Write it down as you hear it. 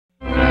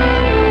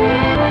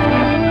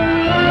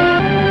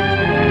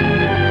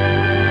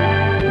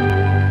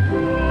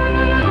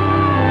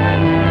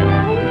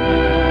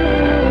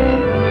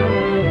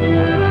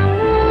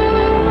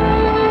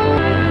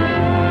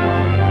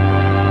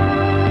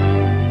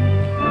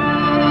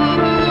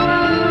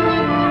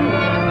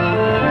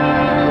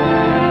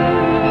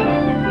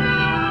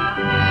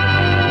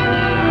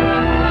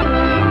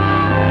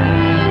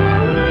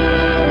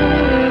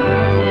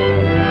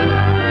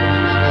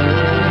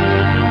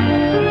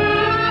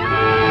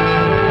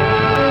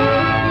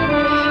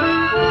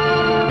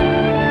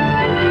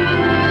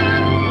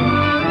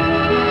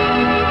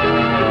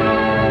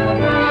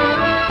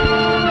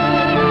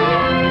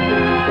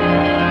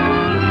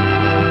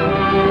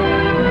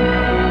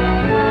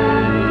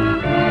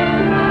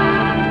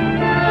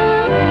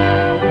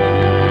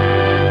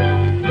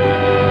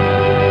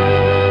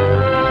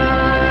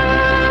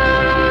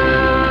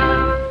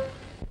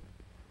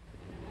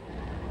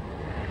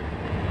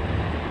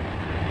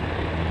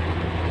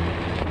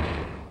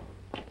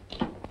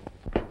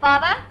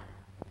Father?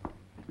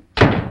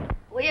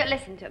 Will you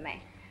listen to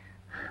me?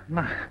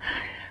 Ma,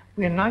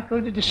 we're not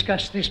going to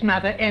discuss this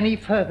matter any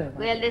further.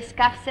 We'll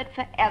discuss it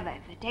forever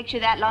if it takes you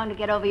that long to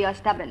get over your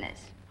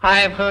stubbornness. I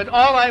have heard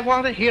all I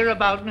want to hear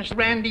about Mr.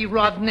 Randy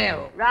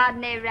Rodnell.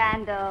 Rodney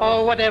Randall.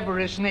 Oh, whatever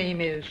his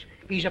name is.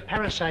 He's a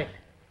parasite.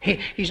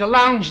 He's a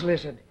lounge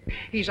lizard.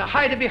 He's a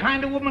hider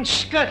behind a woman's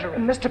skirt.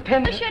 Mr.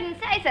 Penfield. You shouldn't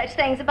say such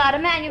things about a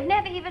man you've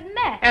never even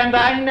met. And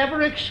I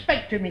never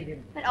expect to meet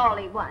him. But all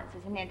he wants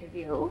is an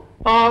interview.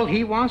 All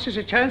he wants is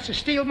a chance to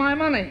steal my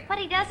money. But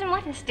he doesn't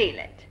want to steal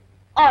it.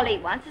 All he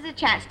wants is a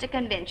chance to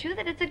convince you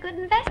that it's a good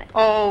investment.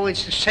 Oh,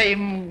 it's the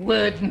same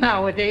word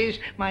nowadays.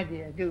 My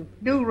dear,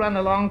 do run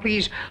along,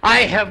 please. I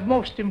have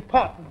most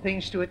important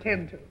things to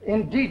attend to.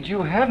 Indeed,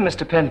 you have,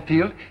 Mr.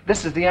 Penfield.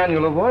 This is the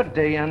annual award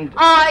day, and...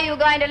 Are you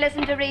going to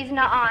listen to reason,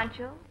 or aren't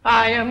you?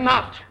 I am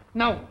not.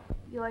 No.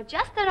 You're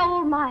just an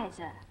old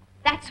miser.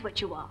 That's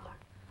what you are.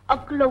 A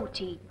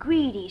gloaty,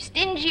 greedy,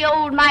 stingy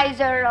old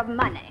miser of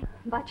money.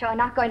 But you're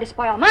not going to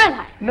spoil my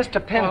life. Mr.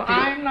 Penfield... Well,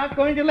 I'm not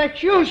going to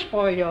let you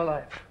spoil your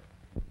life.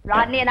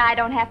 Rodney and I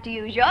don't have to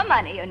use your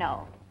money, you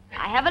know.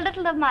 I have a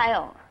little of my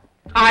own.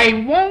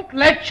 I won't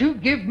let you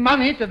give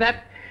money to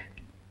that...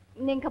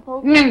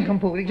 Nincompoop?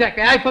 Nincompoop,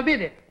 exactly. I forbid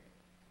it.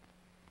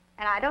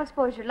 And I don't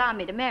suppose you'd allow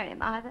me to marry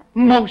him, either?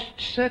 Most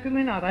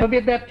certainly not. I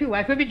forbid that, too.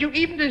 I forbid you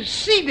even to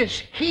see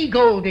this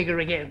he-gold digger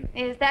again.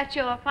 Is that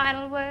your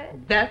final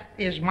word? That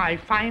is my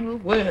final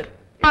word.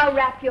 I'll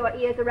wrap your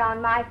ears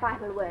around my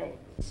final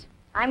words.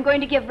 I'm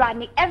going to give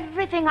Rodney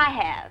everything I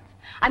have.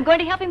 I'm going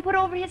to help him put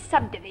over his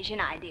subdivision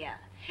idea.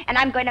 And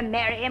I'm going to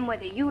marry him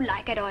whether you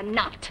like it or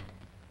not.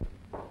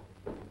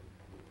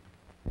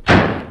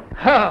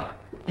 Oh,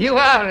 you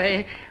are,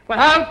 eh? Well,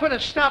 I'll put a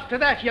stop to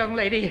that, young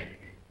lady.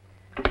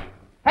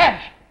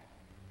 Ash,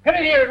 come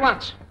in here at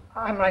once.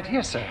 I'm right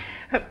here, sir.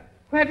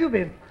 Where have you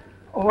been?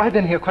 Oh, I've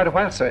been here quite a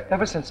while, sir.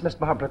 Ever since Miss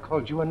Barbara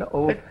called you an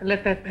old...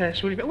 Let that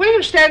pass, will you? What are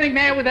you standing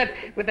there with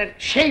that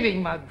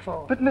shaving mug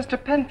for? But,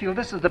 Mr. Penfield,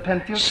 this is the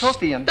Penfield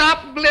trophy, and...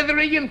 Stop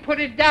blithering and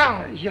put it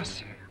down. Yes,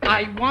 sir.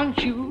 I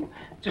want you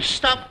to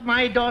stop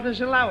my daughter's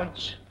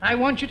allowance. I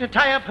want you to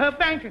tie up her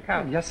bank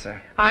account. Yes,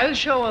 sir. I'll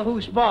show her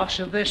who's boss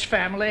of this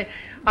family.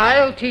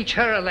 I'll teach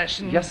her a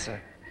lesson. Yes,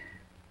 sir.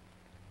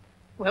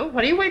 Well,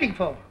 what are you waiting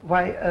for?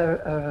 Why,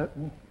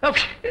 Oh,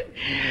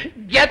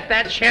 get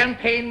that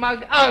champagne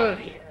mug out of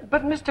here.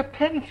 But, Mr.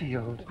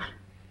 Penfield...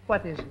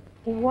 What is it?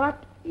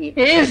 What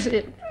is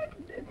it?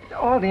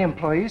 All the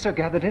employees are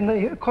gathered in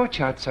the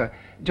courtyard, sir,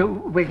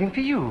 waiting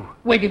for you.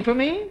 Waiting for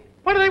me?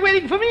 What are they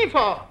waiting for me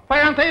for?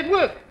 Why aren't they at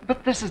work?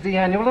 But this is the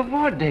annual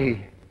award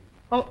day.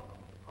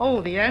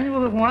 Oh, the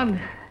annual one.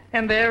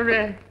 And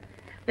they're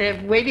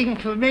waiting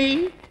for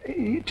me?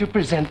 To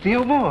present the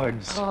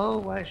awards.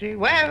 Oh, I see.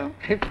 Well,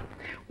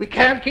 we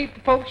can't keep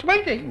the folks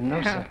waiting.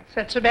 No, sir.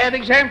 That's a bad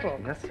example.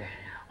 Yes, sir.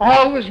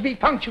 Always be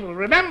punctual.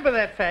 Remember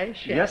that,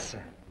 Fash. Yes,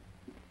 sir.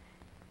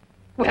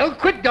 Well,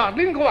 quit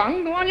dawdling. Go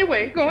on your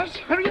way. Go on.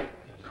 Hurry up.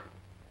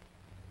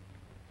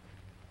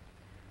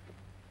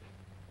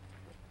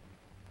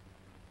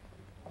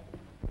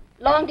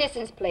 Long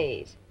distance,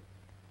 please.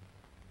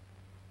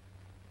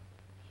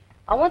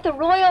 I want the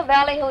Royal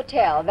Valley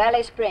Hotel,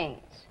 Valley Springs.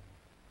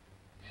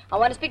 I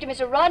want to speak to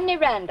Mr. Rodney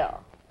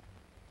Randall.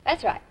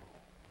 That's right.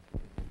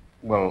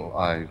 Well,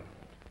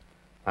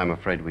 I'm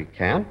afraid we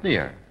can't,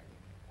 dear.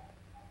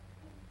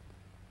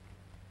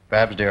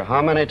 Babs, dear,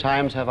 how many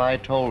times have I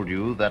told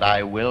you that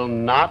I will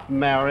not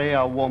marry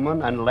a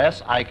woman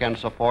unless I can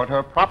support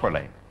her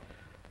properly?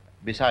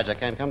 Besides, I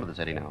can't come to the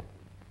city now.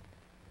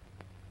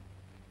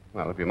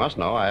 Well, if you must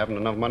know, I haven't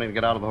enough money to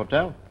get out of the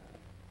hotel.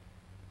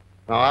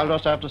 Now, I'll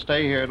just have to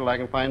stay here till I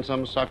can find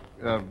some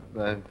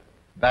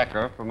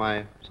backer for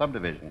my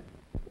subdivision.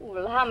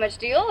 Well, how much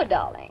do you owe,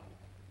 darling?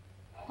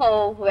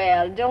 Oh,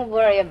 well, don't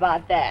worry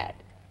about that.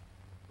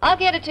 I'll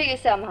get it to you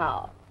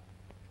somehow.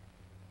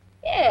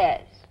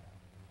 Yes.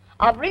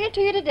 I'll bring it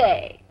to you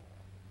today.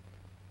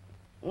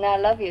 And I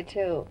love you,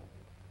 too.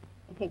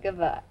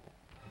 Goodbye.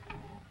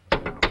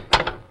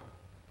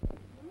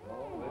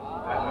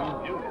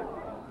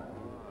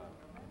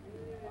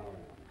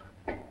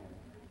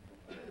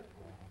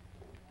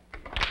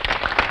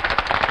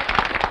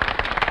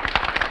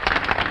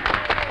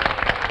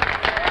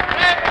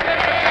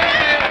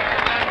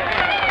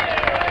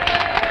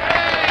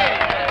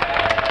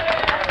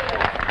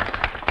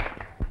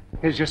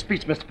 Here's your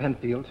speech, Mr.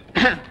 Penfield.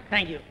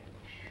 Thank you.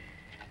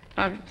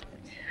 Where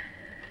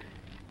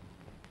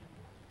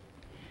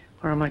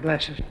are my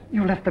glasses?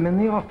 You left them in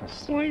the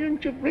office. Why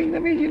didn't you bring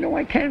them in? You know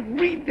I can't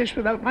read this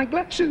without my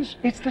glasses.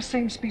 It's the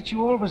same speech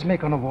you always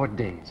make on award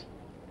days.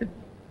 The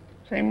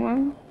same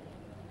one?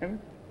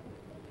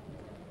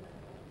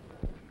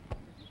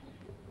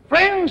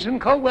 Friends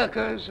and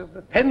co-workers of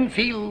the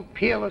Penfield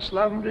Peerless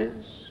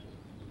Laundries,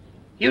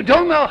 you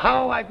don't know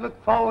how I've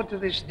looked forward to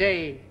this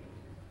day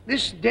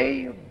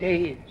of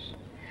days.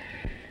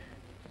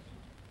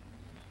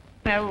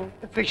 Now,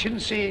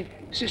 efficiency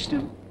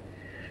system,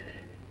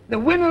 the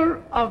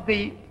winner of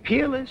the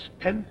Peerless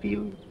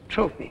Penfield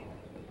Trophy.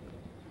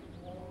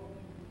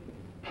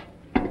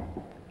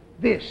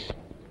 This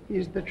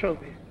is the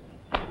trophy.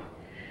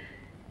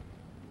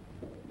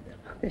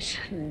 This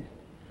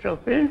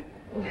trophy.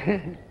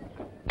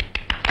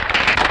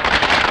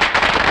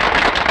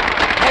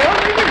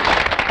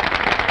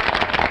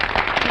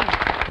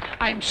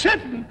 I'm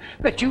certain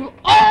that you'll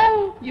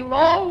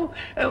all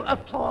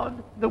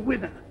applaud the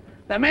winner.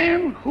 The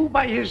man who,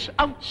 by his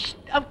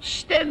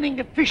outstanding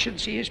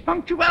efficiency, his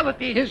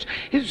punctuality, his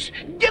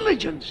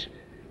diligence,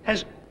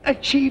 has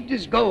achieved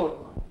his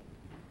goal.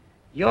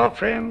 Your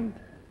friend,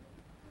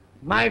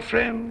 my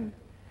friend,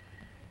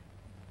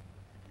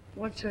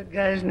 what's that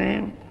guy's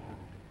name?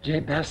 Jay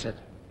Bassett.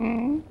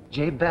 Hmm?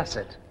 Jay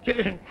Bassett.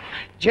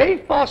 Jay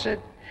Fawcett.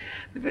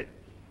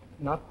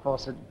 Not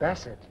Fawcett,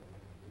 Bassett.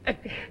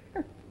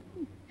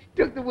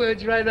 Took the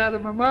words right out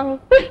of my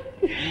mouth.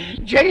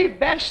 Jay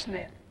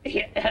Bassett.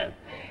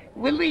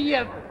 Will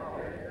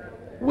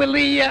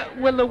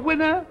the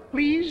winner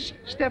please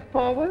step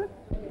forward?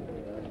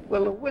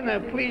 Will the winner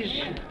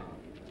please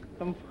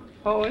come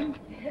forward?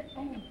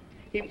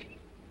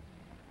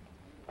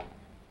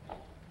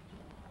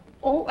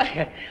 Oh,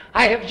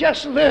 I have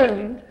just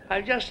learned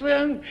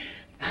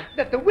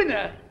that the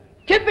winner,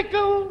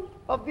 typical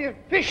of the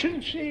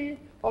efficiency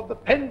of the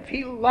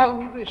Penfield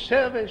Laundry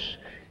Service,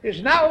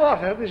 is now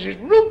ordered as his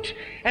route,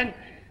 and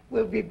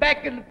we'll be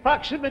back in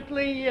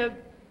approximately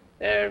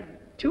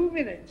 2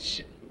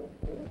 minutes.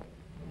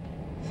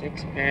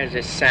 6 pairs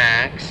of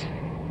socks,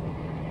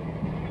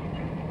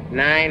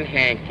 9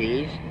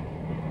 hankies,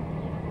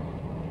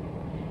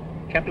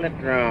 couple of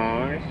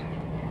drawers,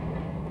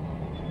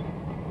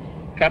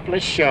 couple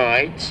of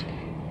shorts.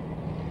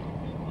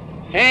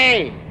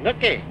 Hey,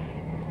 looky.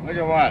 Look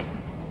at what?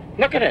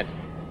 Look at it.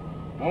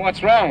 Well,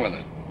 what's wrong with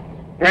it?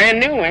 Brand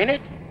new, ain't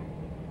it?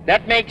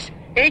 That makes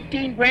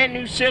 18 brand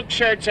new silk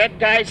shirts that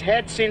guy's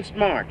had since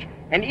March.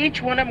 And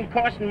each one of them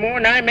costing more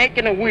than I make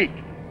in a week.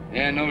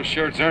 Yeah, no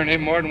shirts earn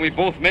him more than we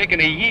both make in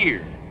a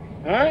year.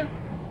 Huh?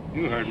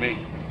 You heard me.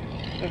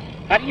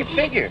 How do you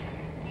figure?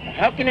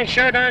 How can a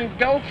shirt earn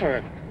dough for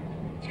it?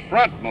 It's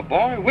front, my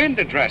boy.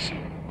 Window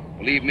dressing.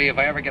 Believe me, if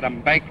I ever get a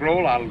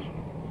bankroll, I'll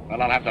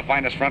have the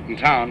finest front in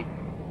town.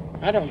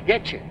 I don't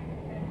get you.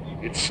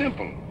 It's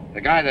simple.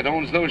 The guy that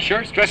owns those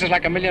shirts dresses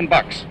like $1 million.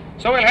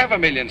 So he'll have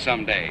 $1 million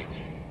someday.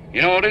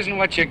 You know, it isn't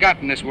what you got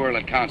in this world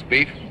that counts,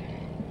 Beef.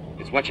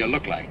 It's what you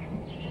look like.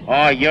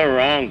 Oh, you're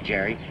wrong,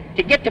 Jerry.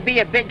 To get to be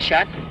a big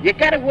shot, you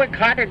gotta work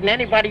harder than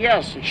anybody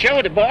else and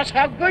show the boss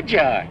how good you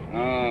are.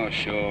 Oh,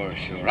 sure.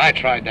 I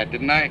tried that,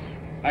 didn't I?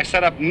 I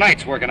set up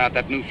nights working out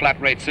that new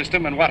flat rate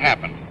system, and what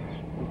happened?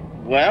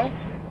 Well?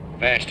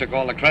 Vash took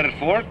all the credit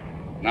for it.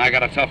 Now I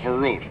got a tougher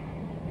route.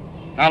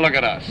 Now look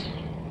at us.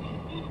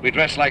 We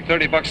dress like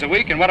 $30 a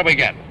week, and what do we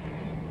get?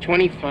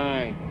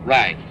 25.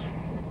 Right.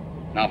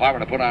 Now, if I were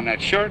to put on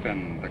that shirt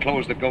and the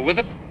clothes that go with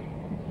it,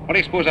 what do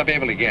you suppose I'd be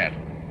able to get?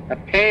 A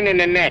pain in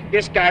the neck.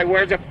 This guy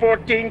wears a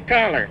 14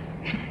 collar.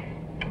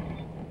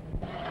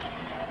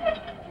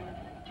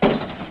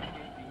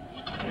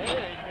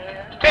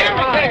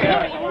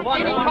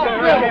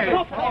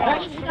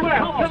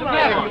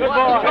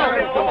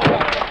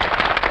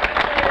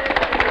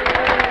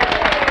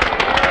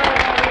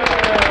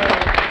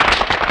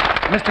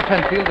 Mr.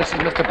 Penfield, this is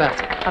Mr.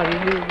 Bassett. How do you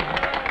do?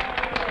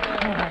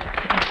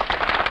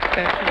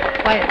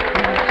 Quiet.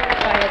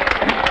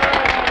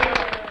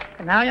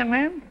 And now, young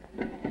man,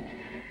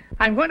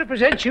 I'm going to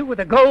present you with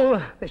a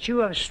goal that you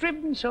have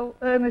striven so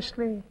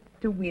earnestly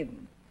to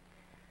win.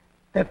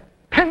 The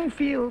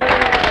Penfield...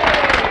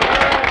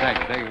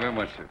 Thank you very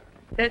much, sir.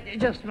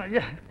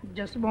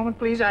 Just a moment,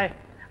 please. I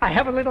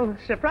have a little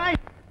surprise.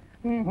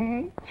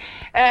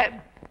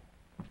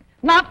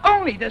 Not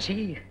only does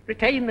he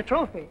retain the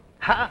trophy,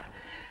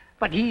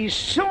 but he's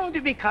soon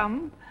to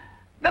become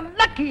the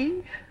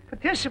lucky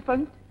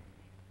participant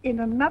in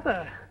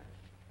another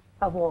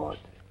award.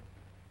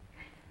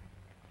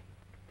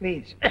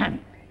 Please.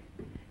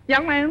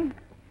 Young man,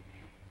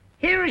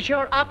 here is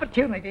your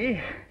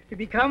opportunity to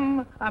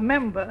become a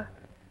member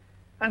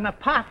and a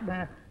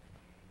partner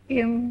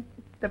in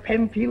the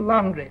Penfield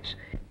Laundries.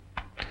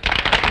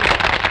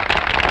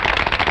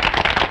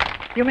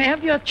 You may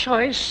have your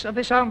choice of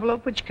this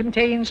envelope, which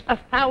contains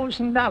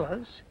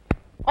 $1,000,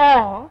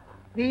 or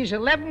these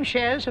 11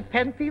 shares of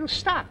Penfield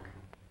stock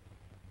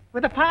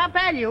with a par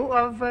value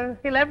of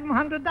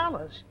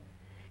 $1,100.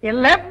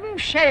 11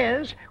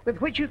 shares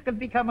with which you can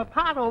become a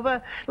part owner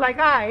like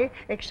I,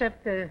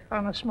 except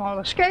on a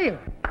smaller scale.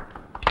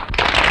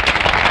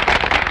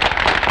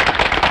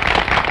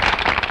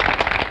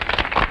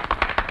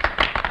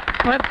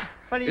 What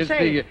do you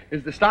say?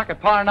 Is the stock at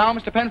par now,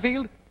 Mr.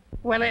 Penfield?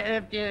 Well,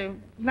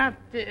 not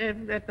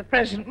at the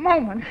present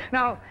moment,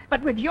 no.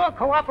 But with your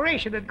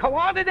cooperation and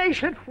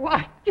coordination,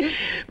 why,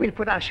 we'll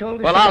put our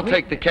shoulders Well, together. I'll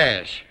take the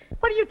cash.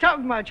 What are you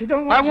talking about? You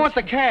don't want... I want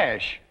the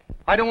cash.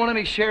 I don't want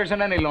any shares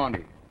in any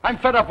laundry. I'm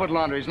fed up with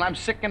laundries, and I'm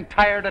sick and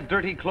tired of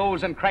dirty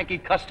clothes and cranky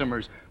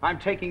customers. I'm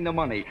taking the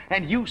money,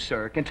 and you,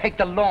 sir, can take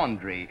the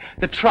laundry,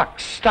 the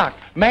trucks, stock,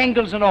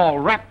 mangles and all,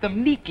 wrap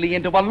them neatly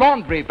into a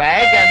laundry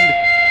bag and...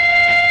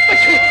 But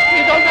you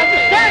don't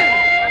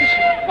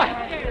understand. Why,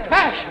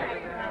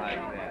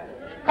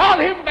 Call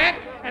him back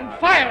and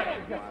fire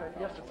him. Yes, sir.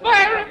 Yes, sir.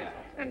 Fire him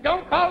and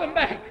don't call him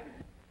back.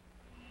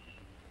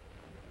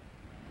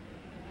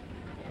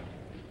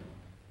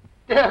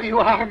 There you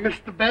are,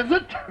 Mr.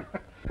 Bezzett.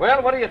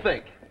 Well, what do you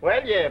think?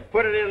 Well, you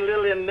put it in a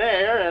little in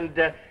there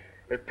and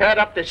pad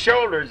up the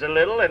shoulders a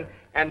little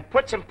and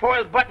put some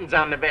foiled buttons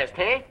on the vest,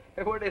 huh?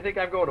 Where do you think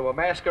I'm going to, a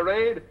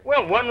masquerade?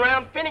 Well, one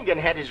round Finnegan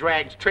had his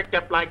rags tricked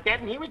up like that,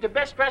 and he was the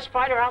best dressed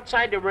fighter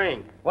outside the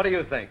ring. What do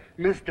you think?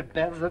 Mr.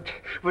 Bezzett,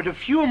 with a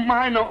few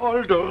minor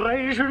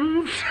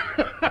alterations,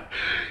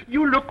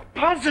 you look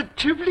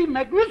positively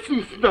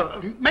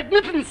magnificent.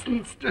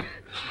 Magnificent.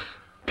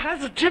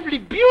 Positively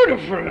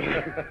beautiful.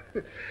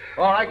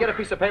 All right, get a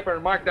piece of paper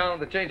and mark down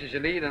the changes you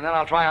need, and then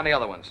I'll try on the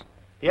other ones.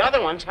 The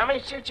other ones? How many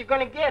suits you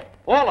gonna get?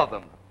 All of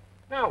them.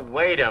 Now,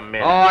 wait a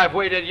minute. Oh, I've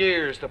waited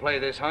years to play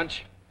this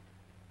hunch.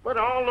 But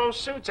all those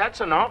suits,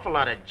 that's an awful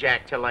lot of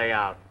jack to lay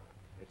out.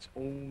 It's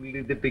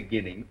only the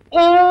beginning.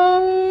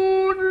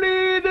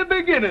 Only the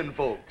beginning,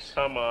 folks.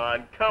 Come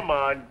on.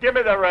 Give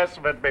me the rest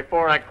of it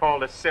before I call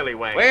the silly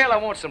way. Well, I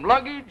want some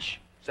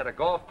luggage, set of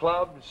golf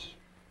clubs,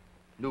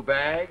 new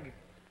bag,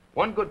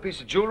 one good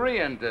piece of jewelry,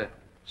 and a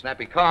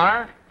snappy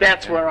car.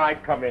 That's where I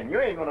come in. You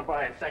ain't gonna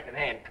buy a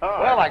second-hand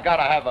car. Well, I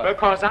gotta have a...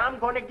 Because I'm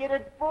gonna get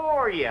it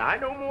for you. I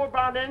know more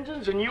about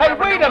engines than you Hey,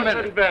 ever wait know a what's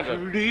minute.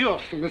 invented.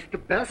 Dios, Mr.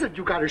 Bezzett,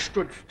 you gotta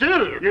stood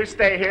still. You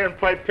stay here and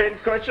play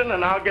pincushion,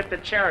 and I'll get the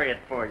chariot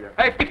for you.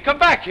 Hey, Pete, come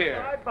back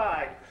here.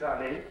 Bye-bye,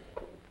 Sonny.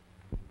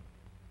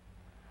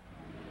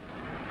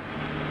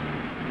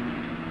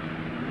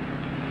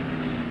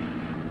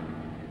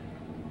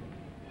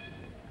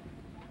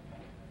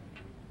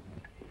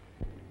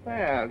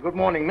 Well, good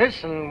morning,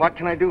 miss, and what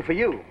can I do for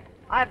you?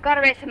 I've got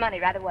to raise some money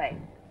right away.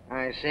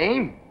 I see.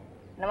 And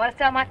I want to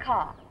sell my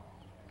car.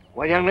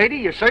 Well, young lady,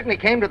 you certainly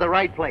came to the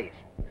right place.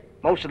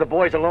 Most of the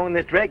boys along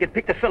this drag had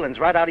picked the fillings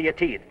right out of your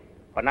teeth.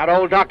 But not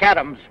old Doc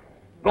Adams.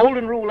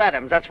 Golden Rule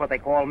Adams, that's what they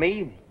call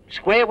me.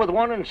 Square with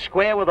one and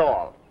square with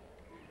all.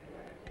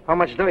 How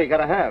much dough you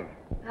gotta have?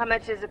 How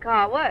much is the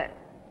car worth?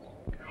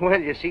 Well,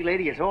 you see,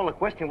 lady, it's all a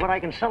question of what I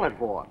can sell it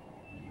for.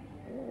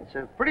 It's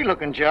a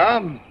pretty-looking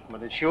job,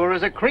 but it sure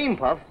is a cream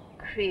puff.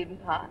 Cream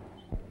puff.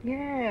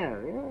 Yeah.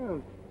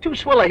 Too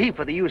swell a heap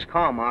for the used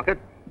car market.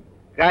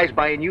 Guys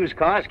buying used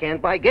cars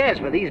can't buy gas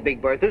for these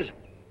big berthers.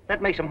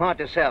 That makes them hard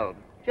to sell.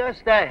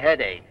 Just a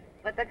headache.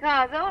 But the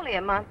car's only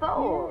a month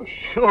old.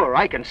 Sure,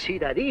 I can see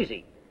that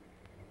easy.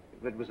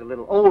 If it was a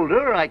little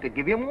older, I could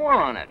give you more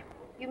on it.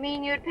 You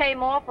mean you'd pay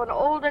more for an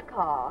older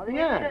car than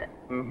you Yeah.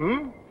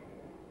 would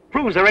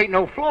Proves there ain't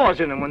no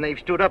flaws in them when they've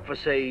stood up for,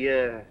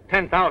 say,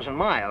 10,000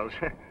 miles.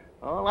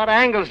 A lot of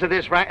angles to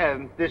this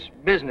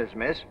business,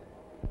 miss.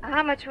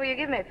 How much will you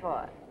give me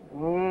for it?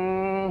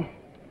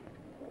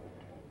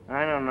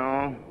 I don't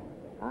know.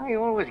 I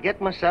always get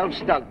myself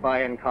stuck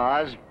buying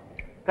cars.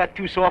 Got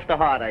too soft a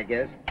heart, I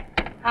guess.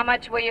 How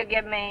much will you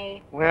give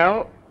me?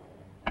 Well,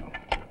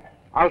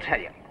 I'll tell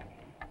you.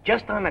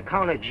 Just on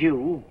account of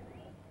you,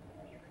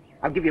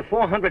 I'll give you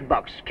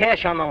 $400,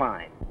 cash on the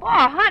line.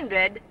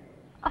 400?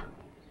 Oh,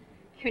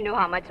 you know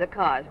how much the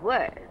car's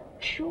worth.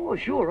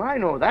 Sure, I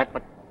know that,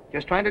 but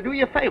just trying to do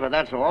you a favor,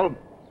 that's all.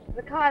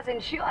 The car's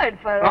insured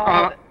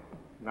for...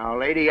 Now,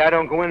 lady, I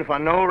don't go in for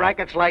no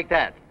rackets like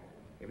that.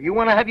 If you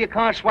want to have your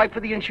car swiped for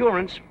the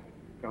insurance,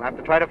 you'll have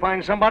to try to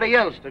find somebody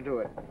else to do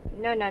it.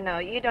 No,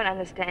 you don't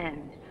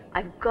understand.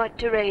 I've got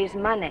to raise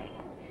money.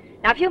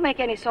 Now, if you make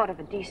any sort of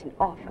a decent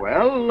offer...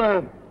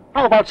 Well,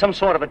 how about some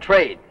sort of a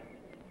trade?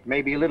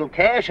 Maybe a little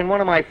cash and one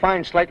of my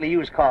fine, slightly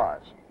used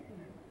cars.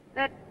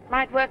 That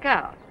might work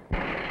out. Wait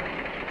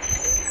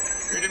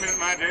a minute,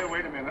 my dear,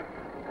 wait a minute.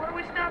 What are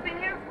we stopping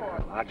here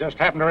for? I just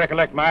happen to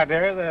recollect, my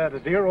dear, that a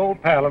dear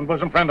old pal and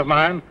bosom friend of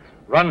mine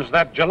runs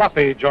that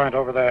jalopy joint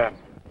over there.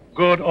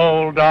 Good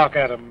old Doc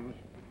Adams.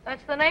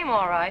 That's the name,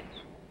 all right.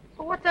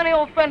 But what's any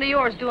old friend of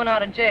yours doing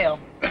out of jail?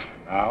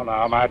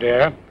 Now, my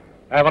dear,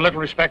 have a little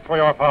respect for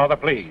your father,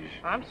 please.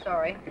 I'm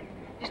sorry.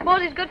 You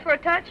suppose he's good for a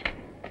touch?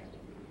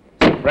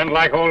 Friend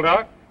like old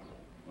Doc?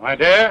 My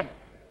dear,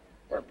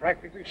 we're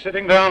practically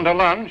sitting down to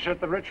lunch at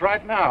the Ritz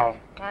right now.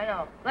 I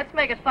know. Let's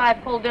make it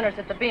 5 full dinners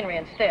at the Beanery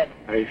instead.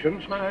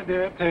 Patience, my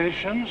dear,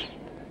 patience.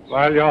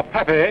 While your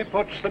pappy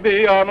puts the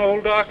bee on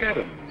old Doc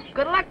Adams.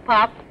 Good luck,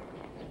 Pop.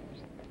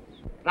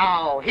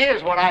 Now,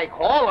 here's what I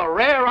call a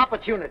rare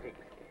opportunity.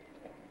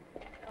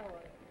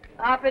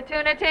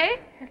 Opportunity?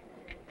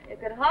 You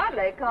could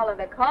hardly call it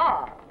a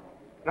car.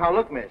 Now,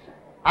 look, miss,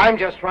 I'm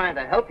just trying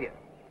to help you.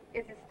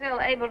 Is it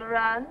still able to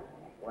run?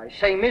 Why,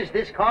 say, miss,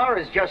 this car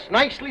is just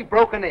nicely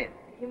broken in.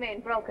 You mean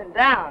broken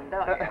down,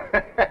 don't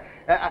you?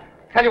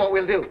 Tell you what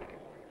we'll do.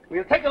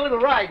 We'll take a little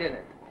ride in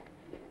it.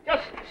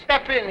 Just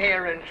step in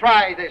here and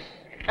try this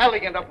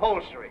elegant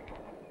upholstery.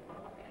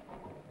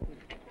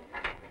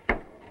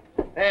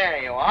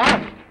 There you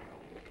are.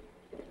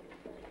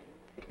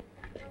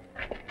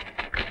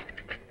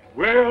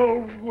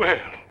 Well,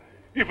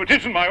 if it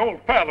isn't my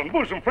old pal and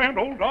bosom friend,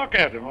 old Doc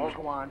Adams. Oh,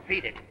 go on,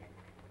 feed it.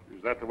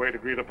 Is that the way to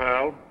greet a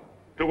pal?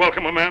 To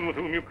welcome a man with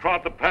whom you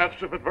trod the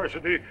paths of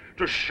adversity,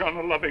 to shun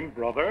a loving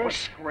brother. Oh,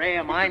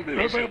 scram, I'm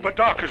busy. But,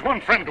 Doc, as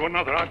one friend to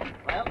another,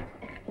 Well...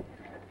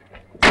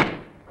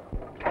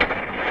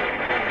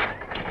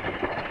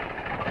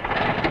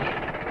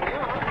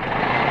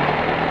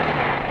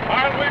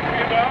 I'll wait for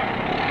you, Doc.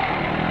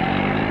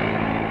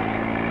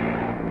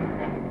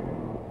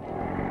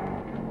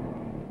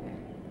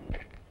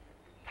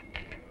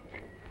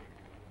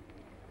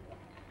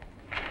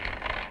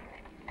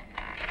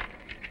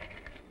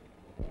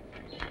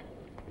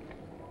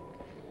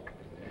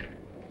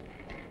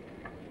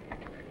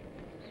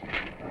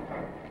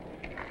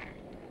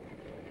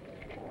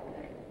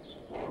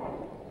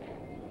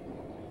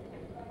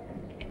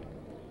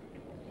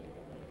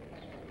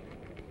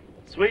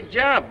 Sweet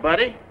job,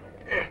 buddy.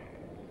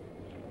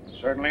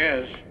 Certainly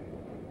is.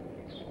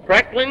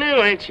 Practically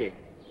new, ain't you?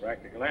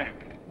 Practically.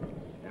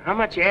 How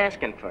much you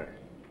asking for?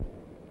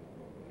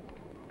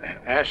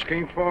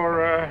 Asking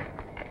for,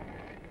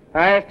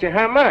 I asked you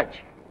how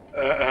much.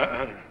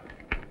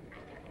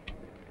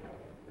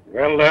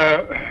 Well,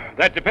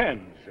 that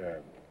depends.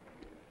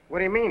 What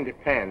do you mean,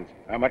 depends?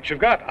 How much you've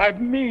got? I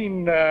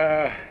mean,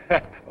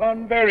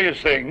 on various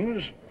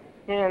things.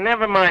 Yeah,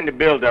 never mind the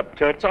build-up,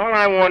 Toots. All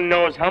I want to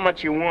know is how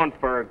much you want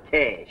for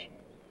cash.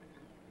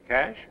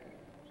 Cash?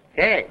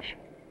 Cash.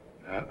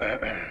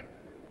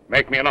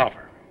 Make me an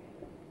offer.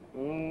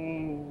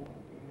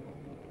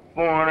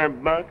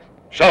 $400.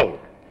 Sold.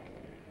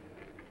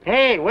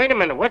 Hey, wait a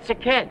minute. What's the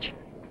catch?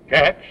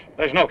 Catch?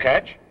 There's no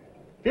catch.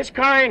 This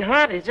car ain't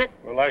hot, is it?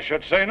 Well, I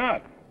should say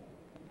not.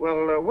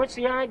 Well, what's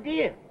the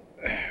idea?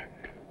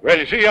 Well,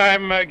 you see,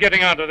 I'm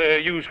getting out of the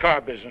used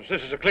car business.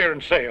 This is a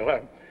clearance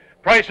sale.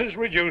 Prices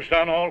reduced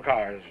on all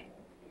cars.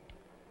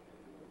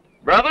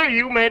 Brother,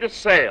 you made a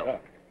sale.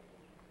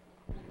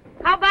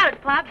 How about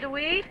it, Pop? Do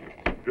we eat?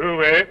 Do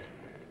we?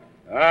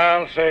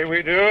 I'll say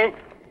we do.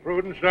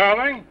 Prudence,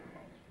 darling.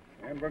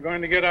 And we're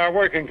going to get our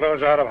working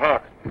clothes out of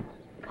hock.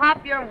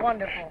 Pop, you're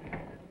wonderful.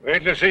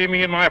 Wait to see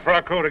me in my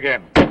frock coat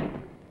again.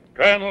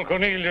 Colonel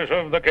Cornelius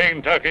of the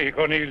Kentucky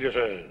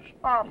Corneliuses.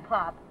 Oh,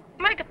 Pop,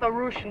 make it the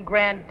Russian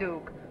Grand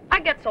Duke. I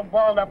get so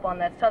balled up on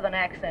that southern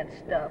accent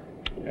stuff.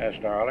 Yes,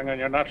 darling, and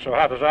you're not so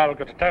hot as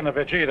Olga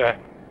Titanovich either.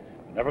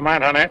 Never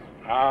mind, honey.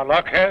 Our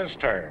luck has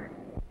turned.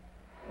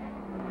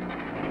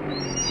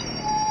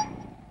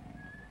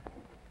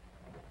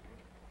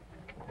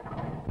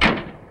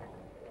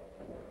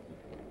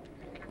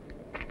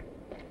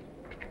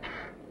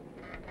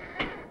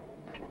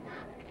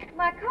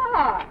 My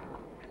car.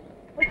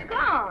 It's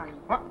gone.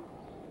 What?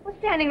 We're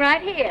standing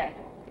right here.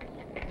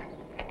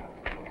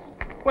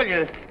 Well,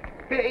 you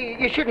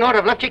shouldn't ought to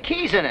have left your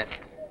keys in it.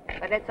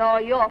 But it's all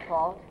your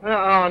fault.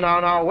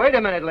 No. Wait a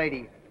minute,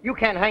 lady. You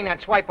can't hang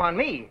that swipe on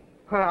me.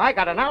 I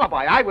got an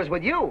alibi. I was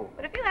with you.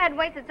 But if you hadn't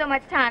wasted so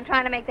much time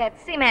trying to make that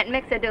cement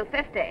mixer do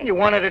 50. You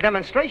wanted a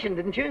demonstration,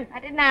 didn't you? I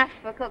didn't ask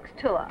for Cook's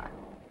tour.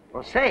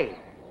 Well, say,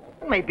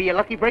 it may be a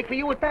lucky break for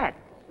you at that.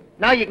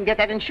 Now you can get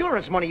that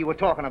insurance money you were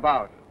talking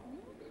about.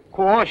 Of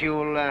course,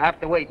 you'll have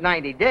to wait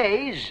 90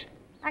 days.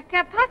 I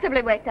can't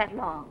possibly wait that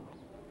long.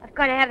 I've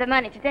got to have the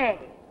money today.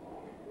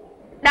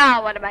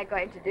 Now what am I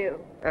going to do?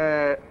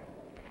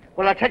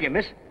 Well, I'll tell you,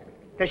 miss.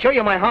 To show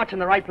you my heart's in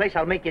the right place,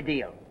 I'll make you a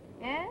deal.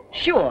 Yeah?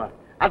 Sure.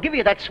 I'll give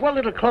you that swell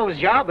little clothes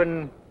job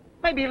and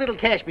maybe a little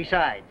cash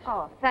besides.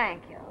 Oh,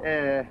 thank you.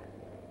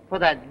 For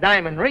that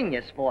diamond ring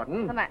you're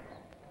sporting. How much?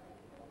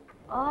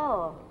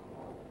 Oh,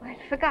 I'd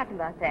forgotten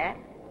about that.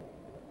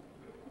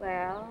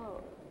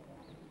 Well,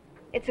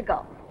 it's a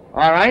go.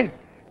 All right.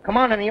 Come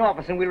on in the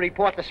office and we'll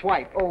report the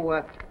swipe.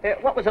 Oh,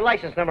 what was the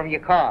license number of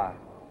your car?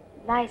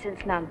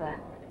 License number?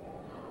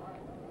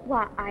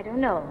 Why, I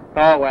don't know.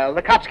 Oh, well,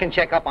 the cops can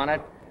check up on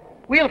it.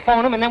 We'll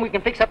phone them and then we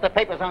can fix up the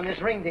papers on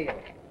this ring deal.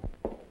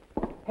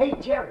 Hey,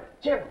 Jerry,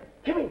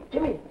 come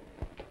here.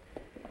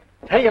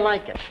 How you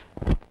like it?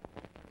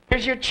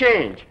 Here's your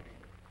change.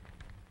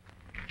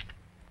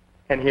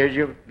 And here's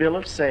your bill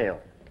of sale.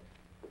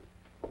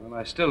 Well,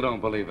 I still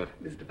don't believe it.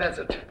 Mr.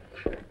 Bassett,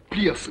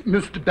 please,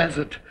 Mr.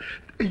 Bassett,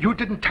 you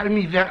didn't tell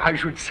me where I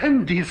should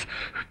send these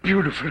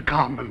beautiful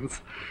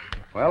garments.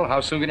 Well,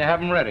 how soon can you have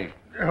them ready?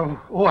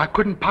 Oh, I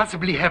couldn't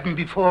possibly have them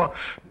before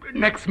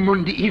next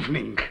Monday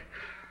evening.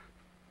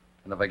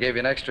 And if I gave you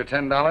an extra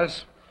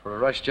 $10 for a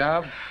rush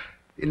job?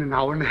 In an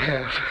hour and a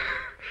half.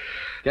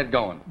 Get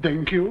going.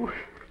 Thank you.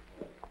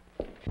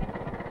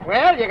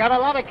 Well, you got a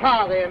lot of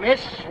car there,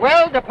 miss.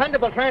 Well,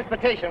 dependable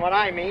transportation, what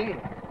I mean.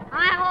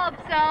 I hope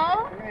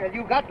so. Well,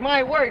 you got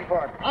my word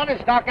for it.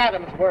 Honest Doc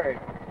Adams' word.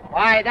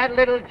 Why, that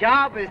little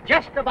job is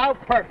just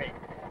about perfect.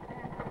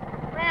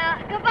 Well,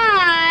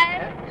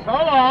 goodbye. So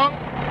long.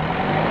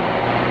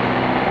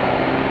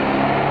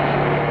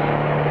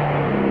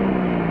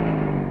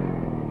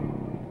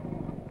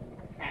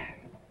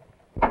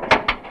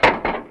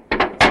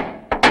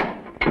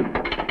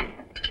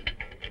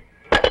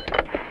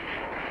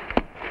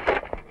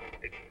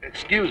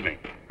 Excuse me.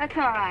 That's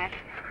all right.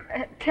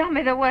 Tell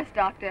me the worst,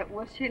 Doctor.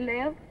 Will she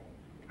live?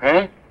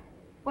 Huh?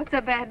 What's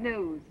the bad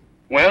news?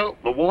 Well,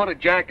 the water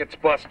jacket's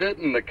busted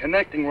and the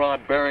connecting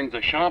rod bearings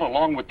are shot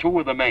along with two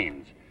of the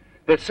mains.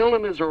 The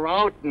cylinders are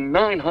out and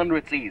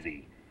 900's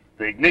easy.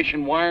 The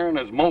ignition wiring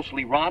is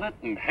mostly rotted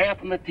and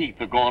half of the teeth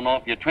are gone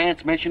off your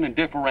transmission and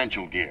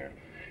differential gear.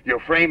 Your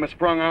frame is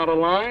sprung out of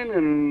line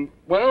and,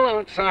 well,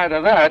 outside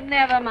of that...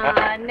 Never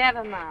mind,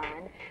 never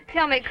mind.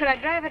 Tell me, could I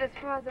drive it as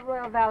far as the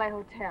Royal Valley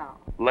Hotel?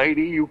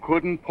 Lady, you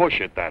couldn't push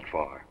it that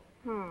far.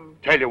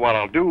 Tell you what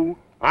I'll do.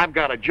 I've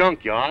got a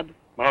junkyard.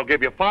 I'll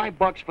give you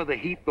 $5 for the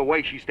heap the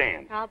way she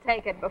stands. I'll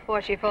take it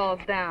before she falls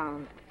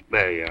down.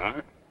 There you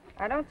are.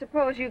 I don't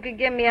suppose you could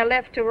give me a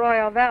lift to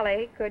Royal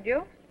Valley, could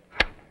you?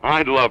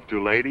 I'd love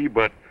to, lady,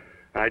 but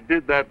I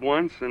did that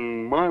once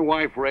and my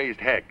wife raised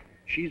heck.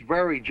 She's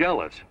very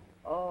jealous.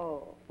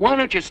 Oh. Why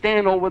don't you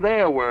stand over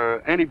there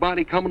where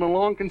anybody coming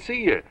along can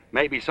see you?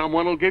 Maybe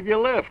someone will give you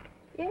a lift.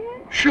 Yeah?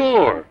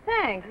 Sure.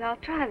 Thanks, I'll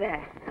try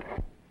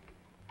that.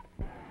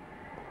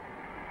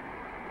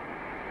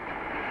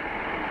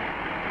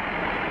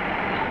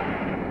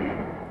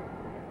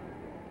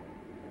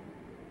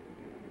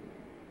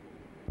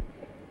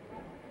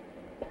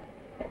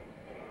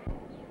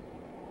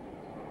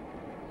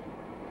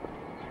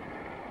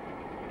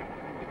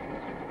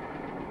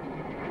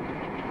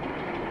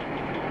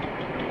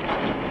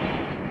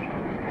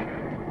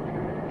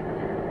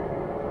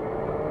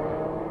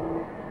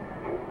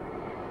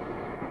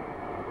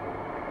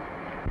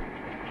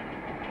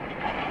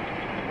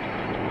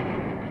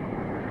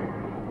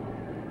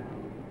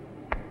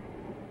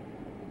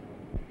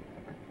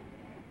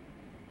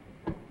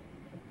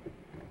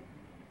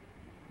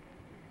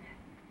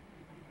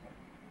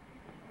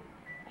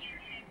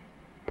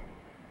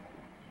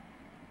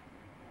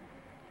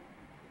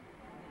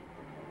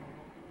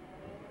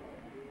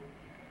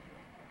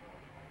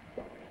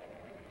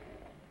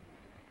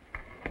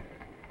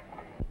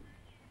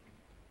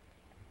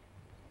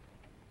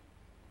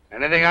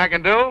 Anything I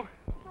can do?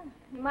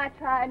 You might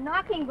try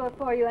knocking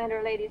before you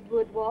enter ladies'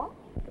 boudoir.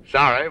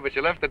 Sorry, but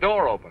you left the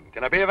door open.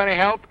 Can I be of any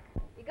help?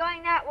 You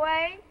going that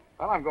way?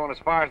 Well, I'm going as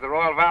far as the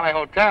Royal Valley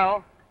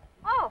Hotel.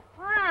 Oh,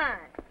 fine,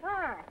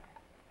 fine.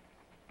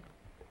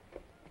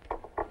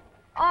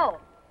 Oh,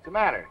 What's the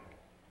matter?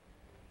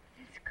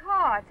 this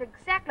car, it's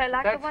exactly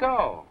like the That's one...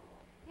 so.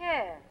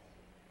 Yes.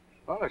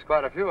 Well, there's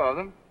quite a few of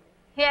them.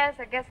 Yes,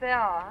 I guess they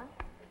are.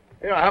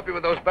 Here, I'll help you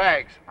with those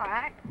bags. All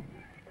right.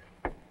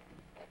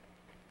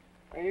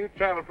 Hey, you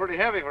travel pretty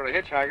heavy for a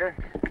hitchhiker.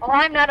 Oh,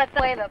 I'm not a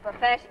whaler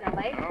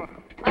professionally. Oh,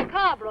 My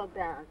car broke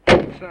down.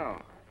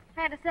 so.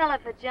 Had to sell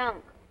it for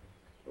junk.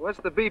 What's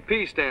the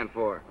BP stand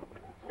for?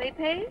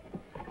 BP?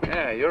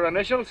 Yeah, your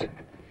initials?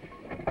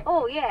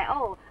 Oh, yeah.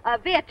 Oh,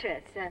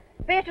 Beatrice.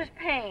 Beatrice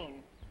Payne.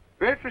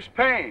 Beatrice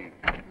Payne.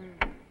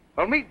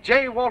 Well, meet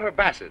J. Walter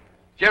Bassett.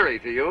 Jerry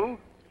to you.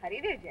 How do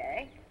you do,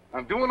 Jay?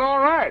 I'm doing all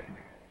right.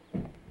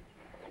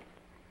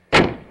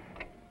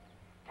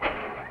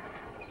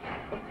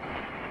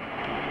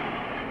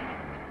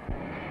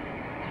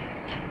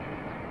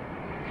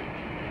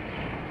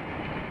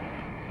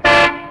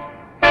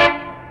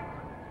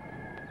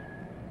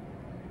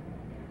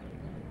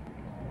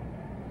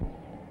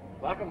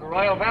 Welcome to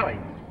Royal Valley.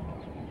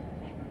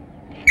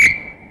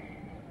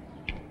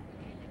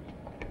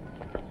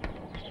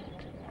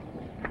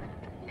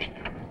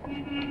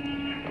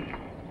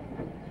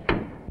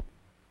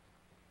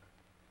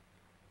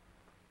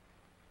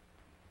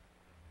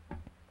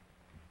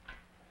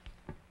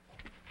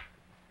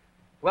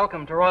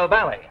 Welcome to Royal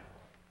Valley.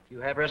 You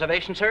have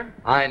reservations, sir?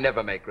 I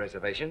never make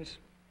reservations.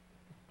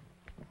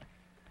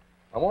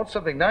 I want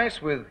something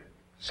nice with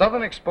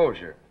southern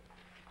exposure.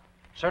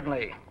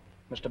 Certainly,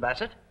 Mr.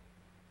 Bassett.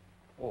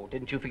 Oh,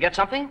 didn't you forget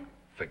something?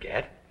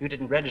 Forget? You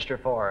didn't register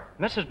for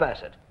Mrs.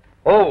 Bassett.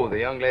 Oh, the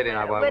young lady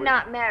I We're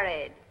not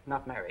married.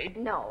 Not married?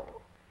 No.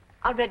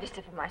 I'll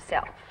register for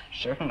myself.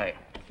 Certainly.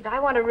 But I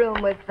want a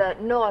room with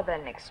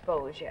northern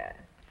exposure.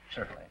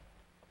 Certainly.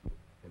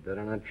 You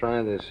better not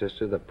try this,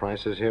 sister. The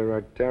prices here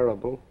are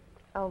terrible.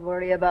 I'll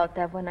worry about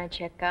that when I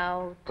check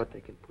out. But they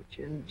can put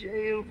you in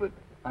jail for...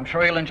 I'm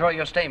sure you'll enjoy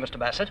your stay, Mr.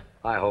 Bassett.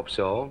 I hope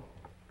so.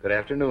 Good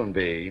afternoon,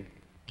 B.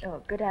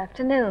 Oh, good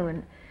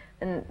afternoon.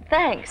 And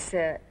thanks,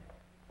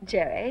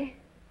 Jerry.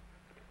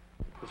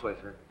 This way,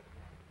 sir.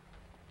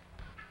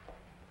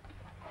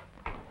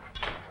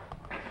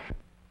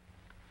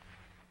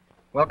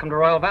 Welcome to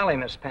Royal Valley,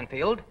 Miss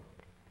Penfield.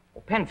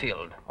 Oh,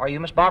 Penfield. Are you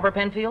Miss Barbara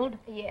Penfield?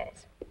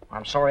 Yes.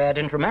 I'm sorry I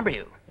didn't remember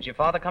you. Is your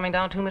father coming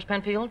down too, Miss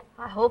Penfield?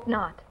 I hope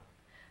not.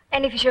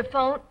 And if you should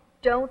phone,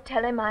 don't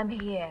tell him I'm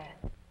here.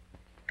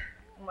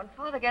 And when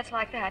Father gets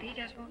like that, he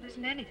just won't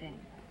listen to anything.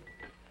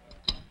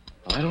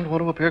 I don't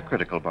want to appear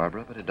critical,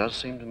 Barbara, but it does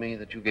seem to me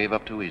that you gave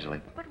up too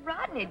easily. But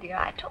Rodney, dear,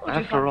 I told you...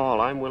 After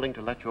all, I'm willing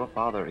to let your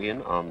father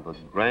in on the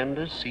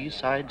grandest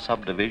seaside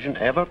subdivision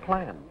ever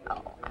planned.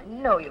 Oh, I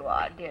know you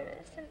are,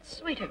 dearest. And it's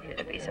sweet of you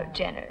to be so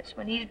generous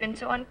when he's been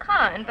so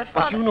unkind, but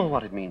Father... But you know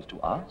what it means to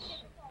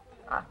us.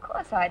 Of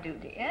course I do,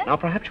 dear. Now,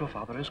 perhaps your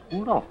father has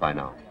cooled off by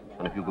now.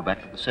 And if you go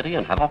back to the city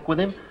and have a talk with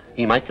him,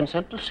 he might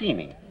consent to see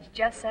me. He's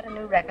just set a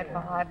new record for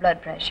high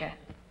blood pressure.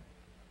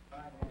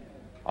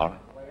 All right.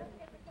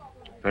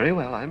 Very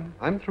well,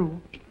 I'm through.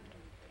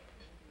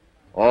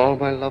 All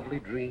my lovely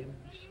dreams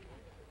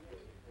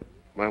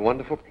My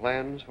wonderful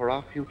plans for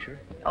our future?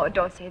 Oh,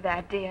 don't say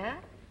that, dear.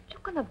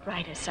 Look on the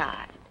brighter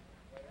side.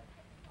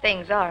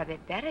 Things are a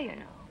bit better, you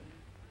know.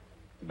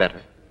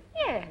 Better?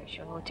 Yes,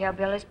 your hotel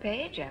bill is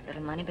paid. You have a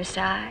little money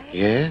besides.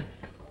 Yeah?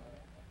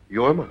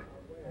 Your money?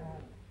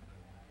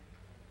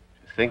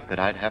 To think that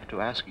I'd have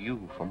to ask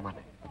you for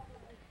money.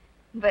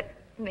 But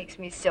it makes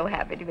me so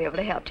happy to be able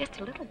to help just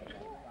a little bit.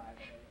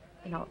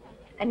 You know,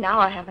 and now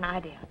I have an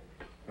idea.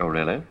 Oh,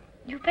 really?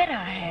 You bet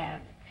I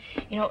have.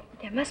 You know,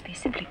 there must be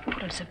simply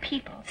oodles of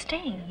people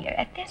staying here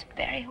at this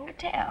very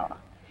hotel.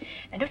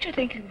 And don't you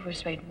think you could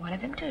persuade one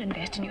of them to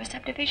invest in your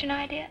subdivision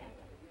idea?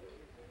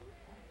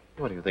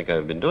 What do you think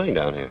I've been doing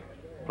down here?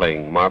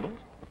 Playing marbles?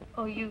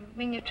 Oh, you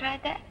mean you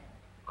tried that?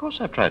 Of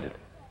course I've tried it.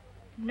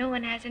 No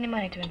one has any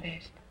money to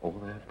invest. Oh,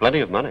 they have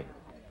plenty of money.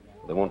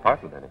 They won't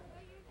part with any.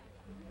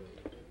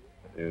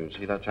 You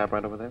see that chap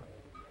right over there?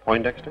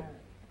 Poindexter?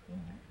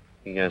 Mm-hmm.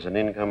 He has an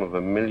income of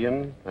 $1.25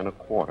 million.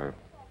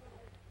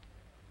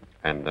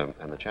 And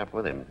the chap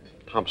with him,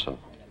 Thompson,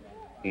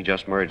 he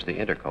just merged the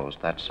Intercoast.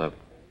 That's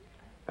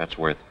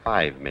worth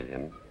 $5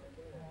 million.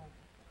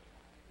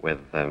 With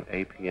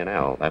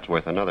AP&L, that's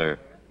worth another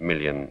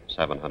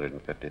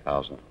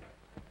 $1,750,000.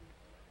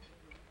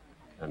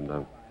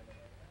 And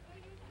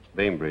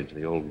Bainbridge,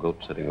 the old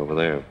goat sitting over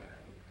there,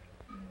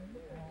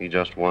 he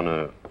just won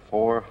a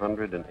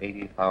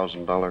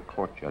 $480,000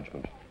 court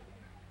judgment.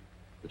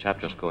 The chap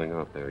just going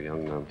out there,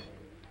 young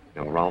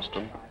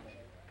Ralston,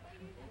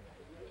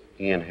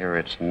 he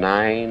inherits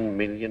 $9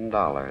 million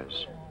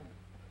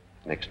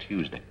next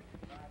Tuesday.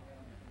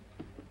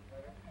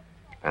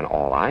 And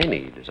all I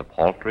need is a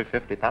paltry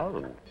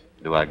 $50,000.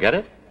 Do I get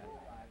it?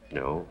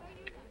 No.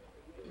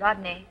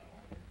 Rodney,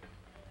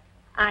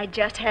 I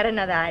just had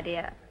another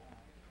idea.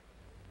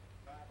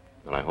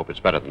 Well, I hope it's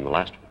better than the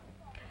last one.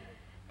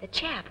 The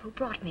chap who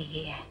brought me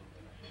here.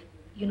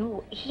 You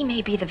know, he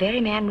may be the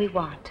very man we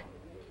want.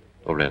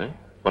 Oh, really?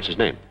 What's his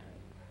name?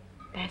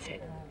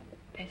 Bassett.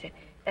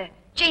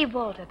 J.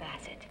 Walter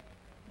Bassett.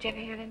 Did you ever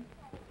hear of him?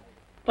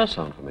 Does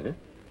sound familiar.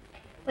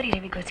 What do you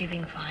think we go see if we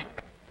can find?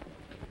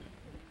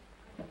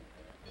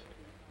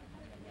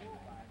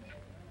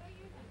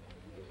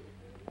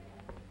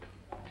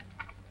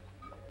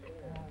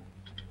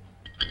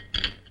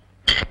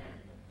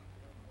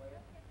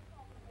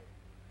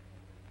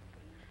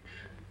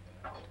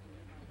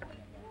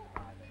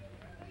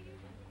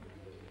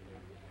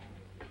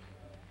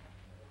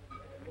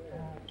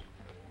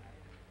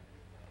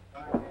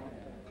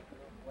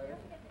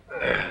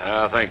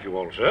 Thank you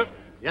all, sir.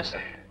 Yes,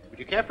 sir. Would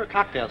you care for a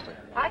cocktail, sir?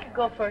 I could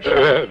go first.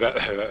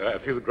 A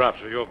few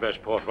drops of your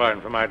best port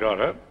wine for my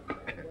daughter.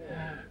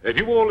 Have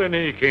you all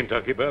any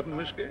Kentucky bourbon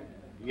whiskey?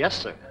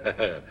 Yes, sir.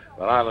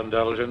 Well, I'll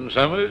indulge in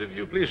some of it, if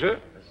you please, sir.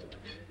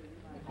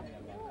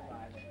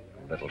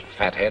 Little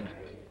fathead.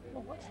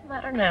 Well, what's the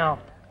matter now?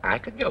 I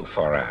could go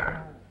for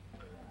her.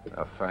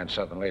 A fine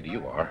southern lady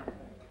you are.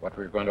 What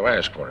were you going to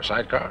ask for, a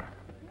sidecar?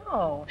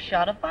 No, a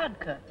shot of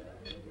vodka.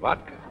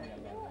 Vodka?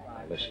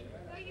 Now, listen.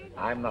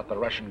 I'm not the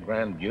Russian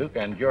Grand Duke,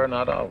 and you're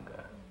not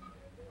Olga.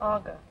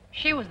 Olga.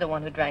 She was the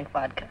one who drank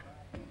vodka.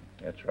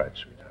 That's right,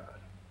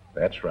 sweetheart.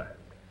 That's right.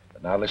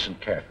 But now listen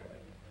carefully.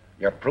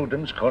 You're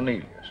Prudence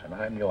Cornelius, and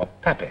I'm your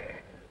pappy,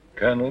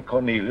 Colonel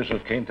Cornelius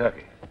of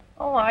Kentucky.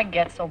 Oh, I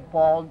get so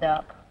balled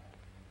up.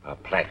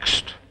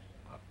 Perplexed,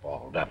 not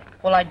balled up.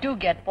 Well, I do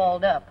get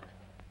balled up.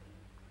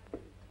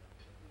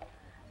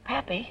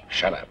 Pappy?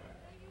 Shut up.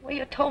 Well,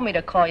 you told me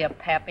to call you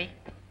Pappy.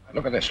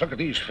 Look at this. Look at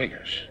these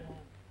figures.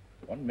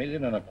 $1.25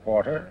 million,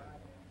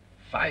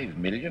 $5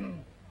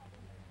 million,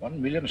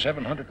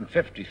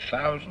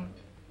 $1,750,000,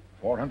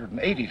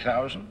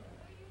 $480,000,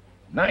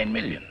 $9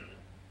 million.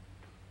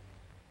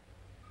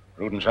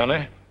 Prudence,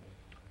 honey,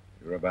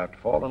 you're about to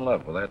fall in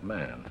love with that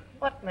man.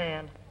 What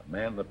man? The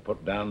man that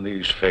put down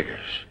these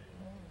figures.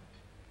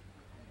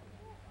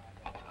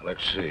 Now,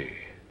 let's see.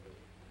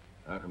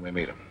 How can we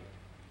meet him?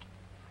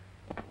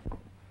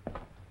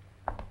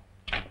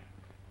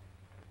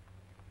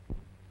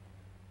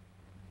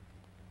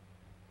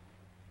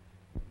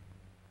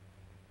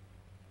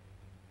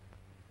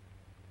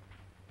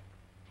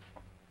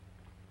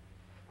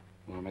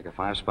 Want to make a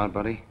 5-spot,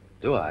 buddy?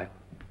 Do I?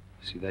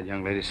 See that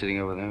young lady sitting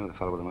over there with the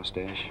fellow with the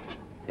mustache?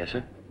 Yes,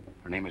 sir.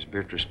 Her name is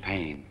Beatrice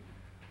Payne.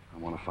 I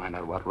want to find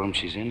out what room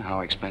she's in,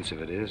 how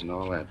expensive it is, and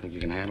all that. Think you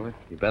can handle it?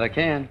 You bet I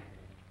can.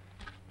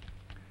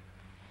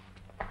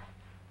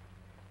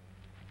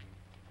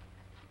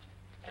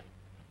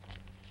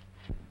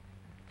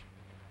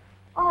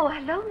 Oh,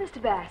 hello, Mr.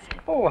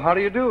 Bassett. Oh, how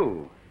do you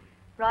do?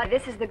 Rod,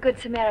 this is the Good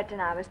Samaritan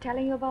I was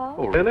telling you about.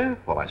 Oh, really?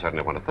 Well, I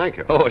certainly want to thank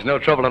you. Oh, it's no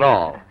trouble at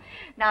all.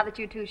 Now that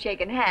you two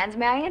shaken hands,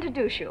 may I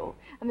introduce you?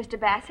 Mr.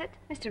 Bassett,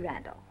 Mr.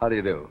 Randall. How do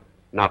you do?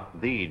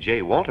 Not the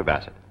J. Walter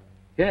Bassett.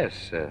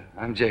 Yes,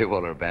 I'm J.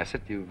 Walter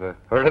Bassett. You've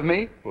heard of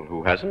me? Well,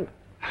 who hasn't?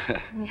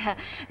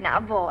 Now,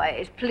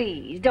 boys,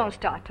 please, don't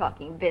start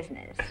talking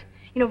business.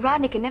 You know,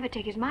 Rodney can never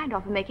take his mind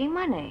off of making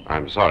money.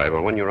 I'm sorry,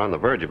 but when you're on the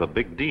verge of a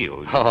big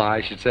deal... Oh,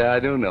 I should say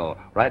I do know.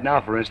 Right now,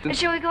 for instance...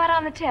 Shall we go out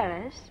on the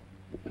terrace?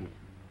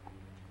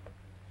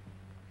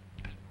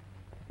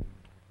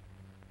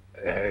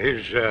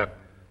 His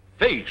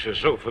face is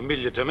so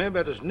familiar to me,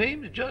 but his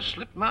name's just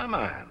slipped my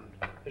mind.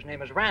 His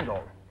name is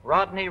Randall.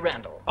 Rodney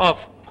Randall. Of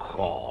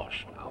course.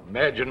 Now,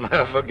 imagine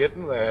my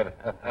forgetting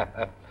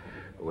that.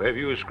 Oh, have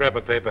you a scrap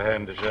of paper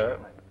handy, sir?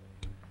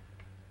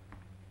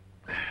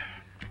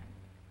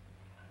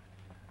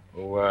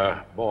 Oh,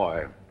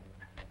 boy.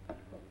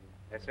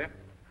 Yes, sir?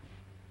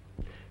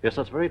 Yes,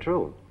 that's very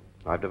true.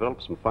 I've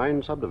developed some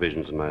fine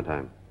subdivisions in my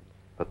time.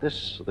 But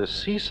this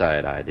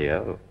seaside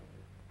idea,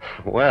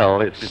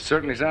 well, It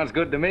certainly sounds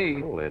good to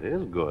me. Well, it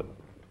is good.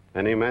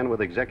 Any man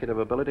with executive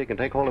ability can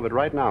take hold of it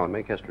right now and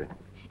make history.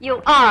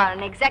 You are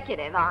an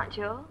executive, aren't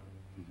you?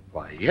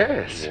 Why,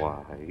 yes.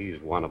 Why, he's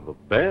one of the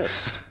best.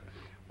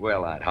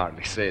 Well, I'd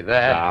hardly say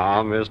that.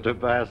 Now, Mr.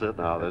 Bassett,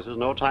 now, this is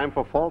no time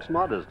for false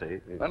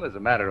modesty. Well, as a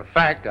matter of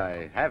fact,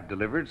 I have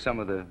delivered some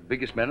of the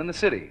biggest men in the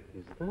city.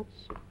 Is that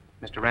so?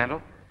 Mr.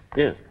 Randall?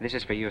 Yes. This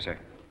is for you, sir.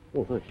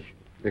 Oh, thank you.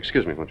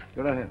 Excuse me, won't you?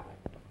 Go right ahead.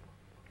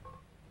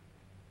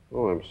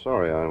 Oh, I'm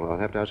sorry. I'll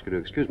have to ask you to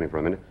excuse me for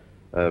a minute.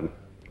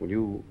 Will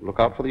you look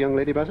out for the young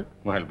lady, Bassett?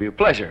 Well, it'll be a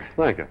pleasure.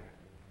 Thank you.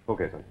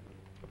 Okay, son.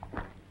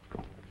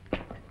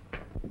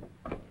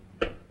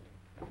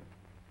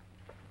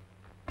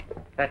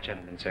 That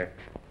gentleman, sir.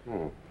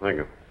 Oh, thank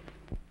you.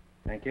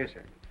 Thank you,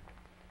 sir.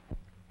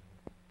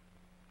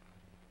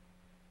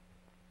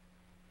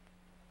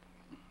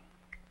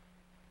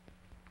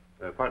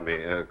 Pardon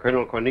me,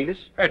 Colonel Cornelius?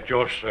 At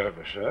your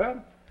service,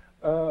 sir.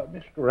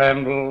 Mr.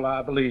 Randall,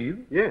 I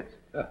believe. Yes.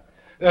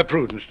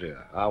 Prudence,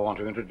 dear, I want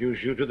to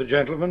introduce you to the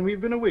gentleman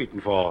we've been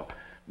waiting for,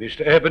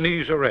 Mr.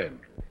 Ebenezer Randall.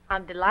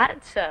 I'm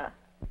delighted, sir.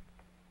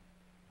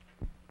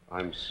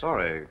 I'm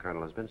sorry,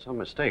 Colonel. There's been some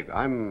mistake.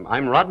 I'm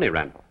Rodney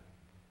Randall.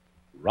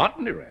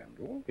 Rodney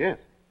Randall? Yes.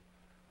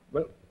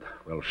 Well,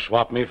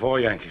 swap me for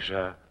Yankee,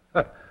 sir.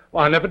 Well,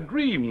 I never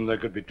dreamed there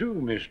could be two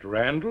Mr.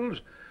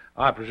 Randalls.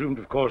 I presumed,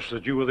 of course,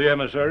 that you were the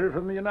emissary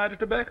from the United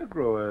Tobacco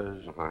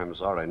Growers. I'm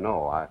sorry,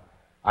 no.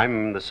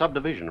 I'm the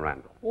subdivision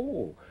Randall.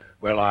 Oh,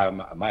 well,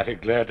 I'm mighty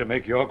glad to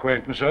make your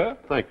acquaintance, sir.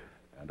 Thank you.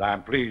 And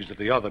I'm pleased that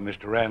the other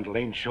Mr. Randall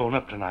ain't shown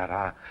up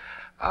tonight.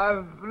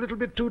 I'm a little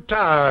bit too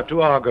tired to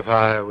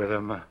argufy with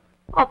him.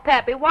 Oh,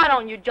 Pappy, why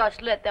don't you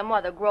just let them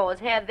other growers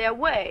have their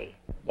way?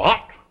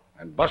 What?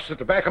 And bust the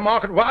tobacco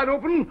market wide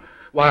open?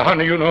 Why,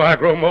 honey, you know I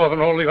grow more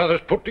than all the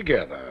others put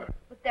together.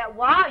 With that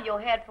wire you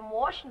had from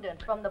Washington,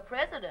 from the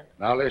president.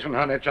 Now, listen,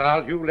 honey,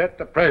 child, you let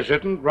the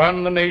president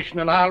run the nation,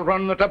 and I'll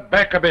run the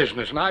tobacco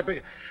business,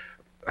 and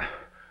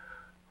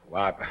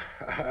Why,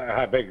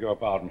 I beg your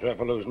pardon, sir,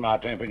 for losing my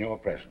temper in your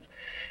presence.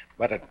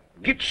 But it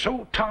gets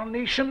so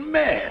tarnation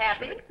mad.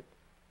 Pappy?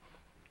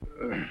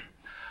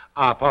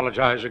 I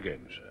apologize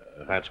again,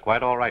 sir. That's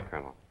quite all right,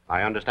 Colonel.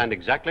 I understand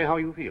exactly how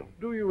you feel.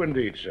 Do you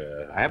indeed,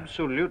 sir?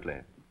 Absolutely.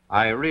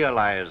 I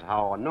realize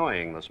how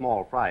annoying the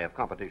small fry of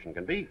competition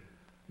can be.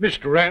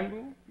 Mr.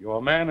 Randall, you're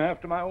a man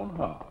after my own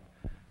heart.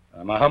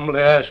 I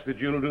humbly ask that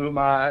you'll do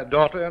my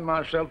daughter and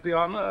myself the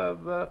honor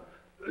of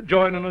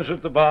joining us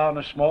at the bar on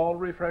a small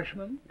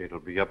refreshment. It'll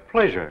be a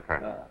pleasure,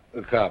 Colonel.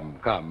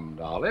 Come,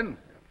 darling.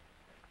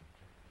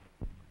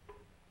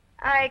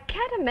 I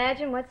can't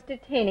imagine what's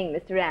detaining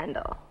Mr.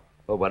 Randall.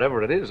 Well,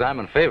 whatever it is, I'm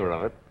in favor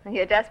of it.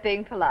 You're just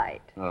being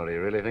polite. Oh, do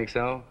you really think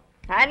so?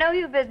 I know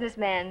you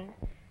businessmen.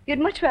 You'd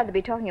much rather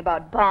be talking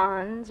about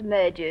bonds,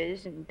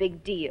 mergers, and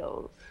big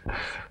deals.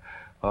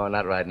 Oh,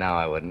 not right now,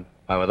 I wouldn't.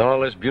 Why, with all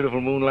this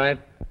beautiful moonlight,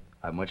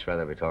 I'd much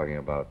rather be talking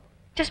about...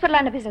 Just what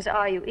line of business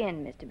are you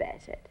in, Mr.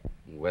 Bassett?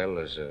 Well,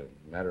 as a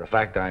matter of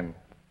fact, I'm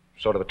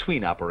sort of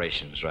between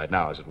operations right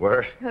now, as it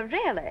were. Oh,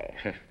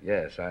 really?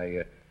 Yes,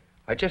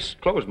 I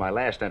just closed my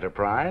last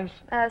enterprise.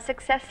 A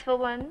successful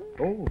one?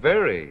 Oh,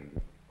 very.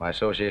 My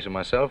associates and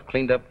myself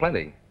cleaned up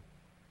plenty.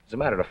 As a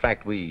matter of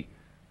fact, we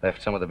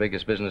left some of the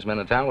biggest businessmen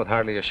in town with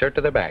hardly a shirt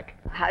to their back.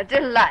 How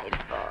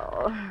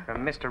delightful.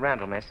 From Mr.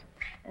 Randall, miss.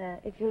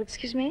 If you'll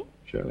excuse me?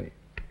 Surely.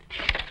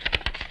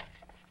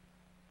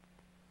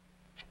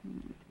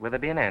 Will there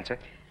be an answer?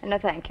 No,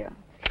 thank you.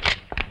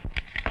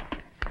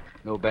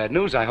 No bad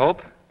news, I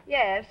hope.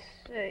 Yes,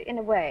 in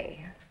a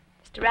way.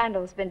 Mr.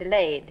 Randall's been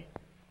delayed.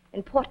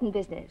 Important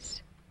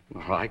business.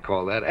 Well, I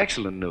call that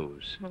excellent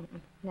news.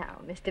 Now,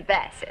 Mr.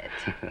 Bassett.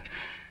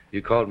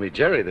 You called me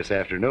Jerry this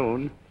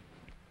afternoon.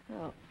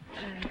 Oh,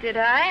 did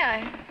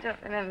I? I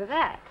don't remember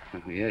that.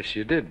 Yes,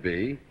 you did,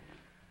 Bee.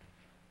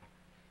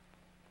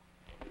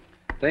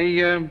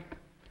 They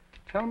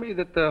tell me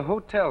that the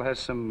hotel has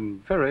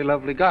some very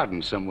lovely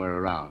gardens somewhere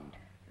around.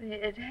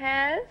 It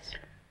has?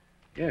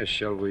 Yes,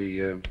 shall we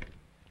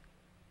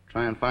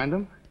try and find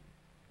them?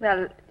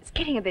 Well, it's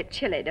getting a bit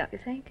chilly, don't you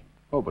think?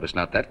 Oh, but it's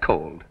not that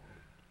cold.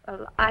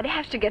 Well, I'd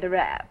have to get a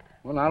wrap.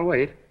 Well, I'll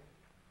wait.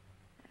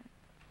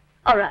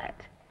 All right.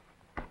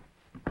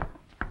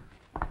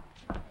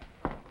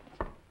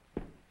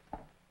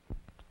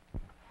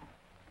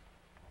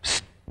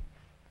 Psst.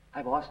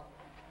 Hi, boss.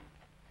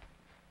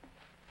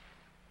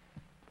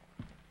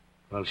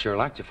 Well,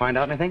 Sherlock, did you find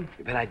out anything?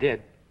 You bet I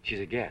did. She's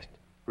a guest.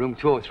 Room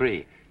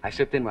 203. I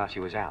slipped in while she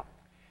was out.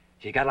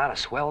 She got a lot of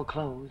swell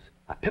clothes,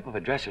 a pip of a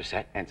dresser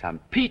set, and some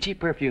peachy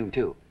perfume,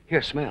 too.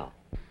 Here, smell.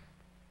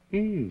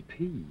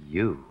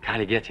 P.U.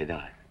 Kind of gets you, don't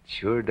it?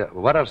 Sure does.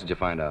 What else did you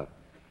find out?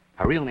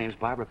 Her real name's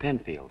Barbara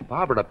Penfield.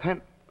 Barbara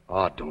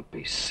Oh, don't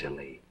be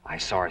silly. I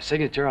saw her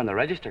signature on the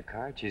register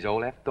card. She's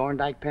old F.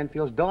 Thorndyke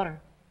Penfield's daughter.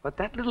 But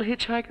that little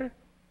hitchhiker?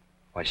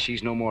 Why,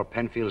 she's no more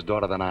Penfield's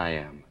daughter than I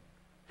am.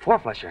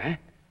 Four-flusher, huh?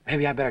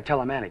 Maybe I better tell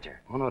the manager.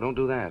 Oh, no, don't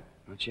do that.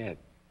 Not yet.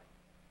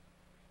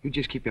 You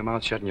just keep your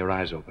mouth shut and your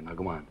eyes open. Now,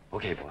 go on.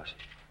 Okay, boss.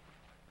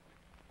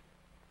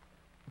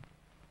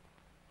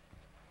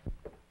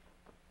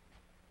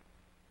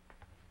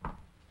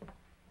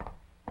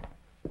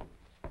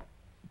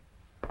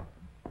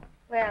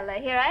 Well,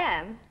 here I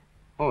am.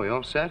 Oh, you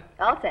all set?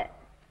 All set.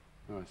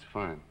 Oh, that's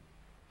fine.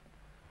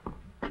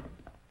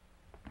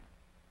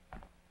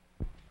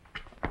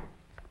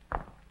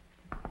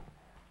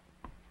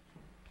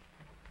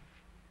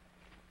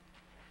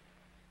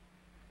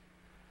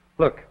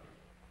 Look,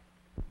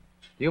 do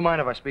you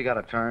mind if I speak out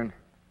of turn?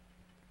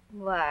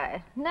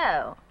 Why,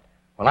 no.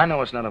 Well, I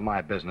know it's none of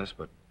my business,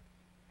 but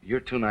you're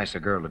too nice a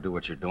girl to do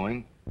what you're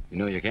doing. You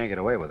know you can't get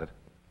away with it.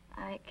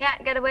 I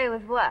can't get away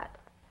with what?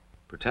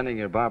 Pretending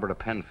you're Barbara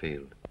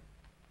Penfield.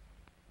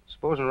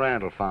 Supposing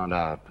Randall found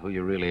out who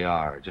you really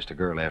are, just a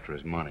girl after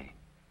his money.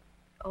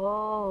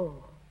 Oh.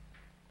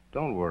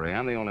 Don't worry,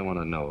 I'm the only one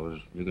who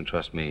knows. You can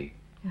trust me.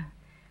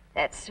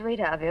 That's sweet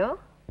of you.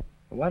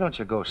 Why don't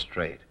you go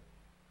straight?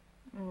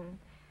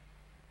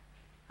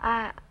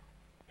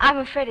 I'm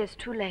afraid it's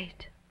too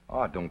late.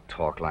 Oh, don't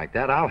talk like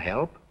that. I'll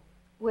help.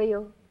 Will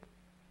you?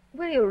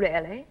 Will you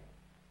really?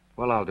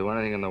 Well, I'll do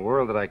anything in the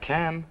world that I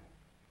can.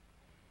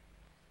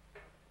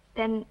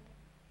 Then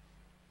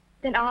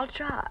I'll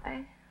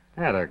try.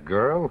 Atta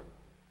girl.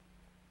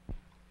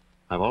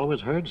 I've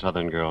always heard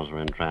Southern girls were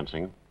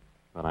entrancing,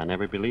 but I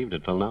never believed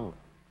it till now.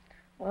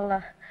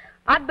 Well,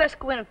 I'd best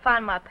go in and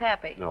find my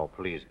pappy. No,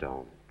 please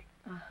don't.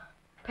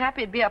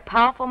 Pappy'd be a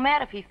powerful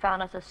mad if he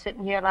found us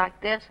sitting here like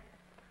this.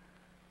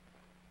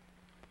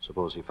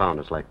 Suppose he found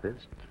us like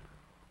this.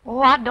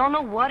 Oh, I don't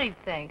know what he'd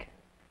think.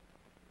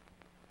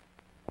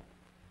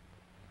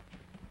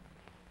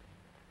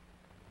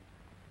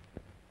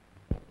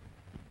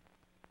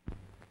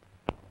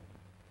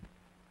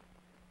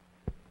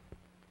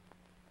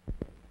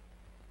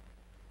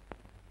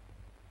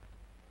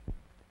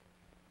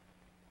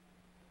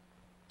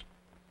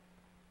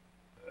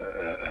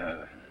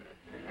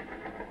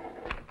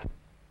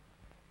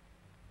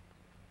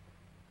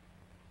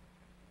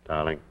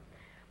 Darling.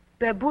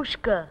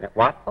 Babushka.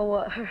 What?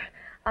 Oh,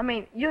 I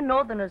mean, you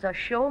Northerners are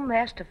sure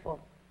masterful.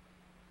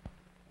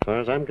 As far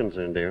as I'm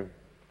concerned, dear,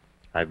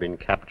 I've been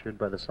captured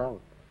by the South.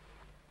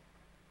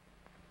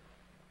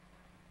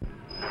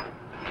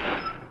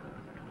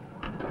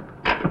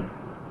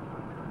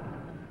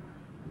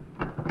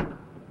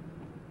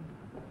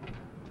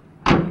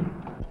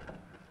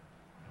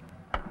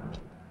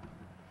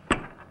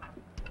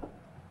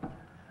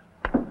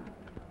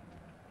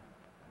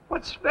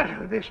 What's the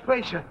matter with this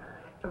place?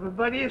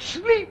 Everybody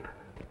asleep.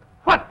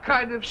 What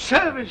kind of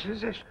service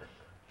is this?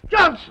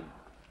 Johnson,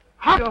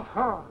 hot your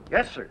horn.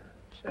 Yes, sir.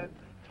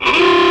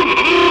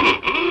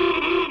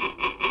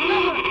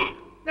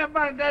 Never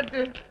mind that.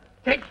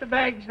 Take the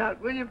bags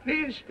out, will you,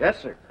 please?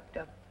 Yes, sir.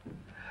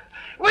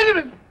 Wait a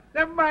minute.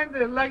 Never mind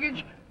the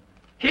luggage.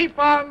 Keep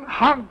on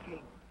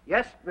honking.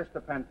 Yes,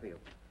 Mr. Penfield.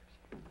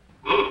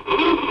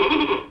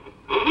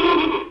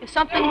 Is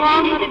something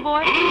wrong, honey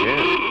boy?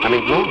 Yes. I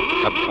mean, no.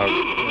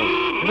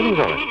 Everything's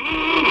all right.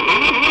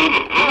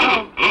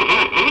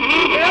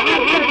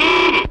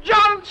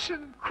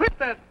 Johnson, quit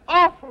that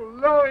awful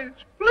noise,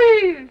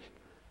 please.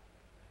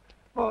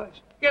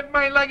 Boys, get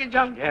my luggage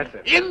on. Yes,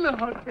 sir. In the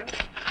hotel.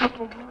 Come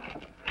on.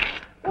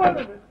 One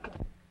of it.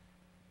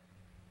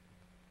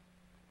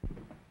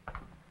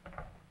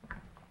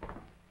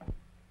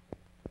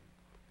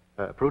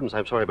 Prudence,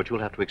 I'm sorry, but you'll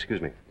have to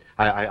excuse me.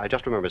 I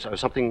just remembered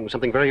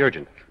something very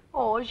urgent.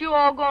 Oh, is you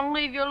all going to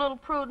leave your little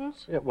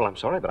Prudence? Yeah, well, I'm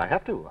sorry, but I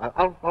have to.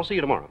 I'll see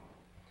you tomorrow.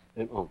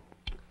 Oh.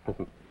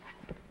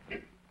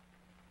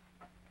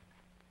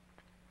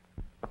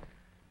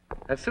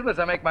 As soon as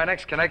I make my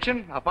next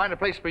connection, I'll find a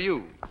place for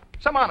you.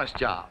 Some honest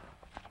job.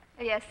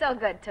 You're so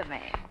good to me.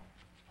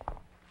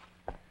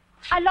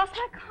 I lost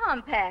my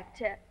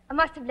compact. I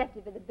must have left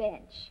it at the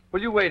bench.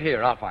 Well, you wait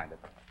here. I'll find it.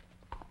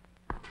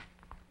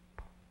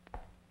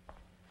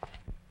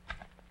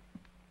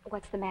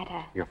 What's the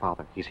matter? Your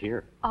father, he's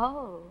here.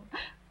 Oh,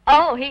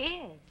 he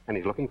is. And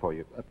he's looking for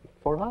you.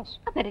 For us.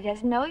 I bet he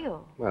doesn't know you.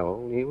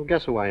 Well, he'll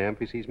guess who I am if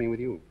he sees me with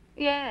you.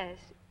 Yes.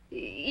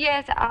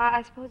 Yes,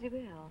 I suppose he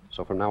will.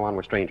 So from now on,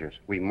 we're strangers.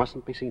 We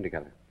mustn't be seen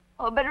together.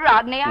 Oh, but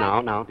Rodney,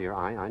 Now, dear,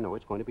 I know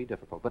it's going to be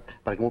difficult, but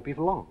it won't be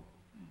for long.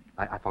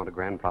 I found a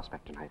grand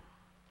prospect tonight.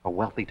 A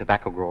wealthy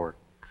tobacco grower.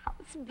 Oh,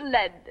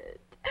 splendid.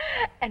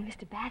 And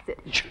Mr. Bassett.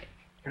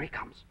 Here he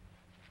comes.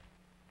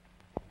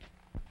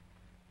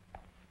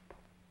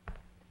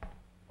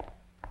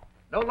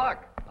 No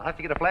luck. I'll have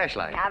to get a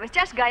flashlight. I was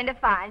just going to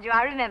find you.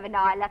 I remember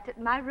now. I left it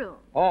in my room.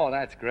 Oh,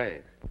 that's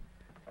great.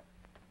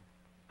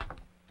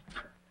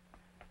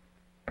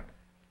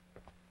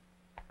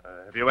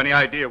 Have you any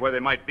idea where they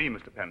might be,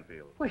 Mr.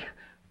 Penfield? Well,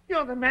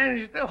 You're the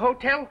manager of the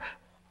hotel.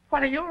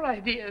 What are your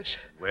ideas?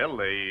 Well,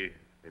 they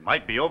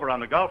might be over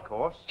on the golf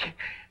course.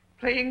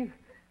 Playing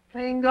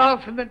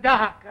golf in the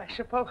dark, I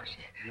suppose.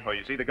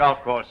 You see, the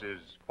golf course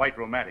is quite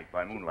romantic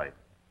by moonlight.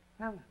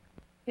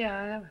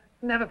 Yeah,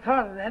 I never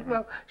thought of that.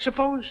 Well,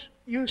 suppose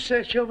you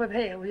search over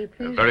there, will you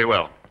please? Very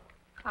well.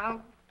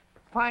 I'll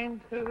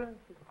find her.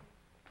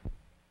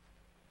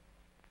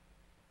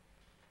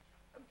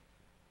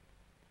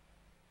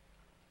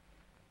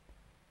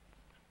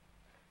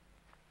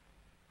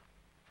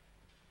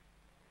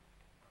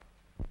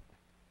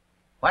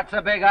 What's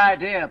the big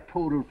idea,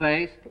 poodle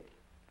face?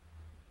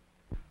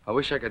 I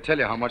wish I could tell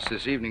you how much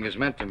this evening has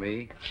meant to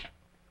me.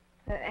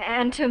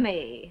 And to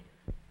me.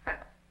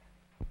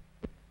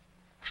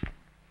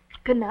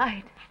 Good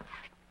night.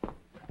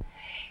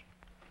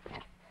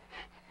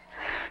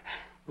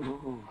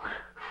 Ooh.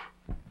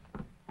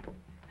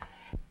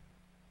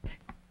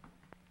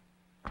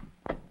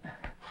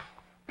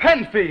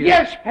 Penfield!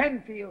 Yes,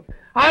 Penfield.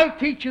 I'll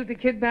teach you to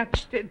kidnap.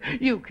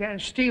 You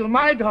can't steal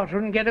my daughter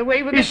and get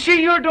away with it. Is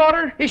she your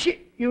daughter? Is she?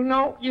 You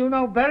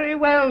know very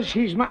well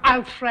she's my.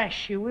 I'll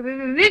thrash you within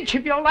an inch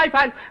of your life.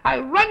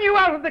 I'll run you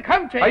out of the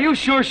country. Are you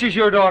sure she's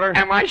your daughter?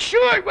 Am I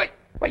sure?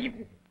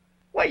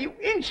 Why, you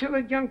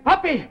insolent young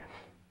puppy.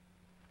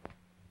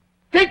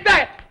 Take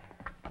that.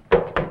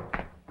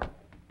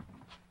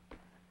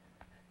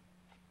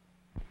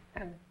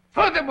 And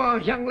furthermore,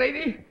 young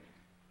lady,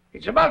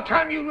 it's about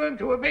time you learn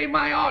to obey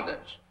my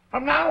orders.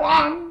 From now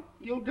on,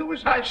 you'll do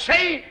as I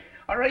say,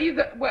 or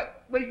either, well,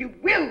 you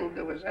will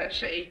do as I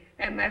say,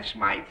 and that's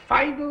my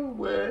final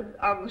word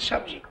on the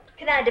subject.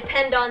 Can I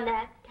depend on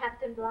that,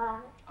 Captain Bligh?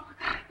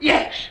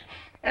 Yes.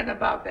 And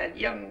about that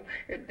young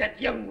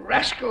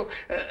rascal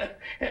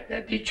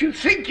that you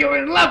think you're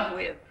in love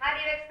with. How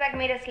do you expect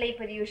me to sleep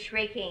with you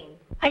shrieking?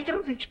 I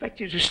don't expect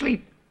you to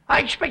sleep. I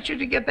expect you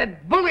to get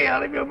that bully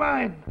out of your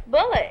mind.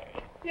 Bully?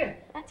 Yeah.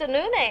 That's a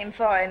new name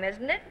for him,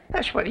 isn't it?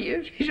 That's what he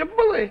is. He's a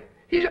bully.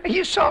 He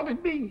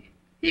assaulted me.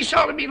 He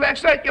assaulted me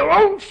last night, your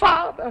own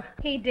father.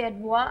 He did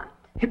what?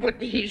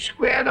 He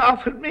squared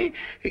off at me.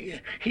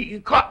 He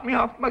caught me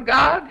off my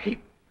guard. He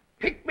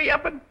picked me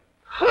up and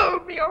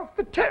hurled me off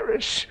the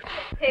terrace.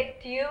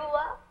 Picked you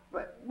up?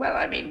 Well,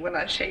 I mean, when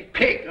I say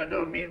pick, I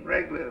don't mean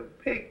regular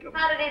pick.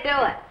 How did he do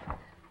it?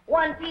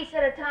 One piece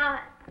at a time.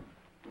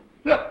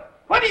 Look,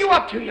 what are you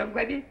up to, young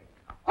lady?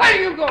 Where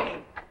are you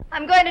going?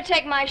 I'm going to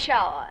take my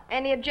shower.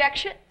 Any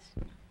objections?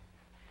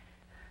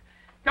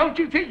 Don't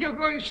you think you're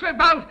going to slip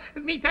out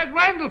and meet that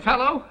Randall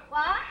fellow?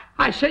 What?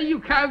 I say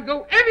you can't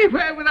go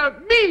anywhere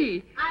without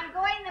me. I'm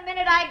going the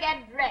minute I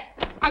get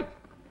dressed.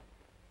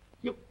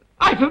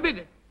 I forbid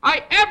it.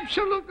 I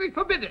absolutely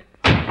forbid it.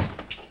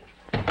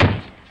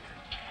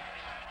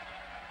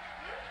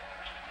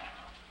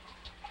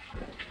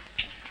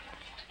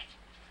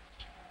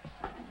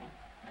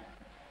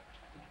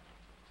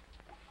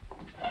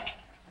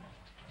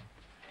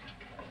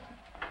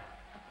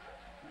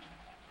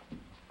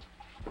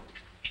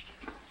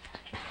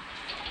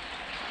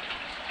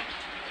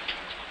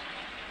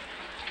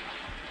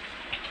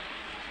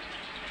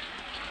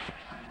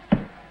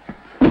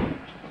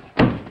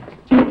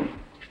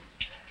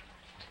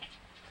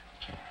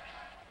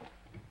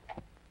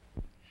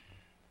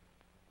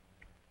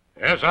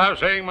 As I was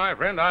saying, my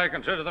friend, I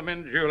consider the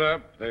mint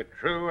julep the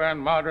true and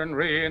modern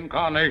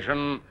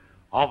reincarnation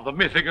of the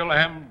mythical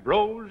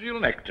ambrosial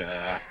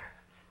nectar.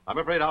 I'm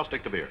afraid I'll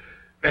stick to beer.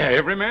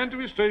 Every man to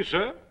his taste,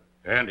 sir.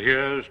 And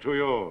here's to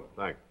yours.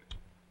 Thanks.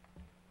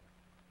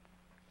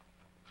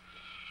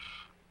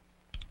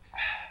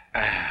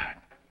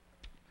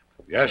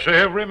 Yes, sir,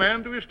 every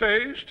man to his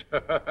taste.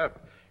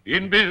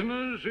 In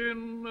business,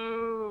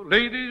 in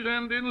ladies,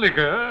 and in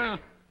liquor.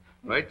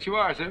 Right you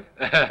are,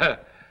 sir.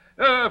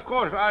 Of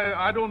course,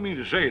 I don't mean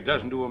to say it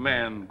doesn't do a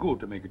man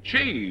good to make a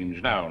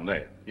change now and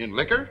then. In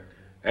liquor?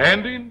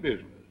 And in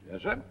business,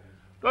 yes, sir.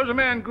 Does a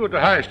man good to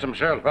heist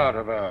himself out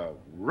of a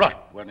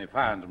rut when he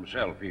finds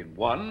himself in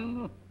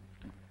one?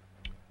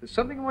 There's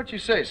something in what you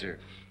say, sir.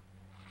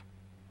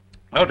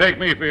 Now, take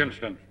me, for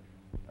instance.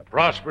 A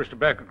prosperous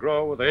tobacco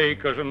grower with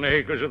acres and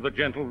acres of the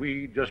gentle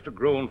weed just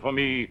a-grown for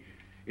me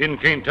in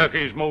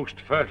Kentucky's most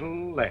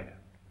fertile land.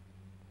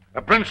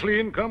 A princely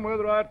income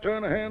whether I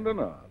turn a hand or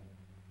not.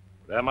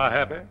 But am I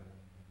happy?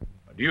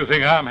 Or do you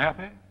think I'm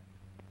happy?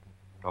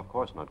 Of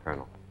course not,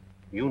 Colonel.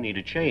 You need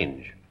a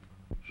change.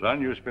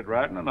 Son, you spit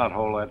right in a knot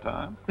hole that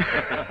time.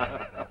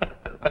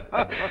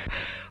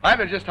 I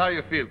know just how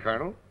you feel,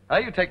 Colonel. How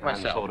you take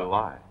myself. And so do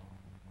I.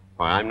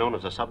 Why, I'm known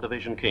as a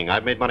subdivision king.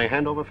 I've made money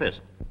hand over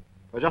fist.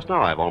 Well, just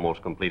now I've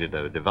almost completed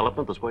a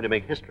development that's going to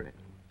make history.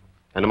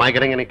 And am I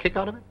getting any kick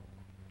out of it?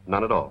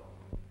 None at all.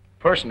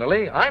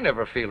 Personally, I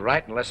never feel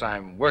right unless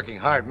I'm working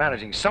hard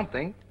managing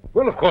something.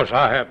 Well, of course,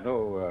 I have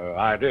no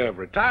idea of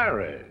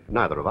retiring.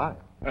 Neither have I.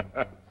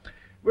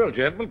 Well,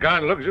 gentlemen,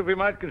 kind of looks as if we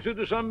might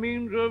consider some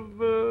means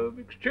of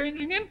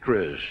exchanging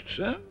interests,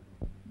 huh?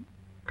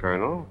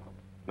 Colonel,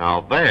 now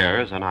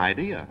there's an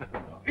idea.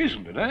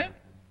 Isn't it, eh?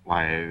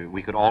 Why,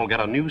 we could all get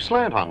a new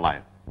slant on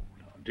life.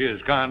 It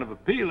is kind of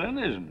appealing,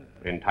 isn't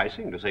it?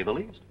 Enticing, to say the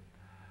least.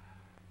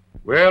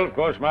 Well, of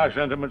course, my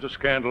sentiments are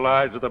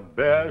scandalized at the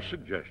bare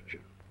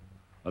suggestion.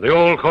 Now, the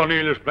old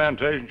Cornelius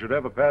plantation should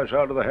ever pass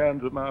out of the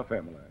hands of my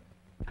family.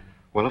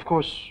 Well, of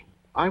course,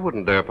 I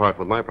wouldn't dare part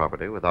with my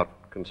property without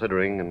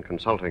considering and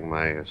consulting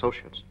my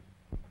associates.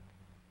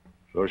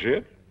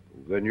 Associate?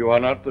 Then you are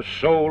not the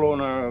sole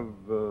owner of...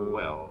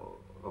 Well,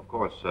 of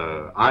course,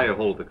 I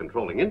hold the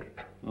controlling interest.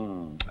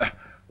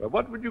 Well,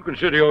 what would you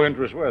consider your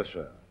interest worth,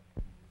 sir?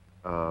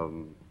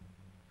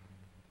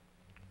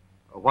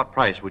 What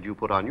price would you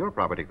put on your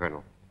property,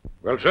 Colonel?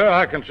 Well, sir,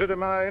 I consider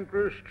my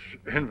interests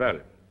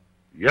invaluable.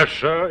 Yes,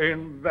 sir,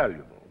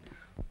 invaluable.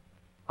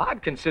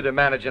 I'd consider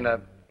managing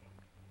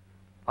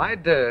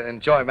I'd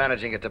enjoy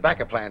managing a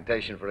tobacco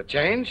plantation for a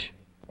change,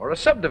 or a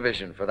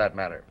subdivision for that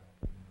matter.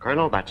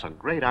 Colonel, that's a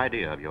great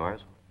idea of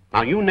yours.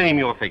 Now, you name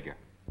your figure.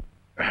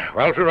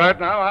 Well, sir, right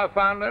now, I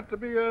find that to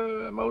be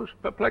a most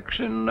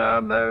perplexing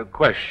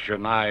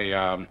question.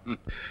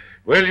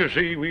 Well, you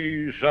see,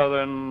 we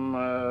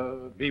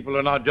Southern people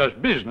are not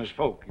just business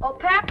folk. Oh,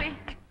 Pappy.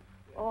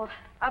 Oh,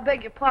 I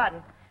beg your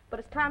pardon, but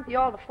it's time for you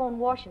all to phone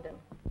Washington.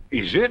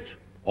 Is it?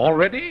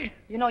 Already?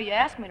 You know, you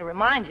asked me to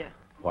remind you.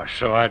 Why,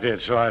 so I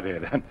did.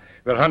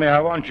 Well, honey, I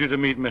want you to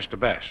meet Mr.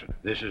 Bassett.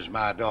 This is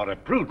my daughter,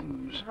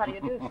 Prudence. How do you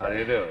do, sir? How do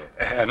you do?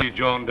 And I need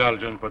your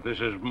indulgence, but this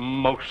is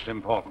most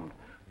important.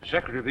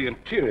 Secretary of the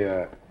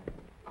Interior.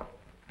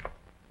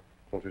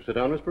 Won't you sit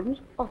down, Miss Prudence?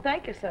 Oh,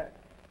 thank you, sir.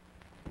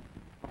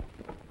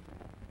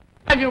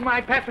 Value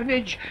my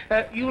patronage.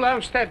 You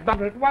lost that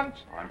bumper at once.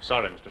 Oh, I'm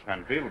sorry, Mr.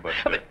 Penfield, but...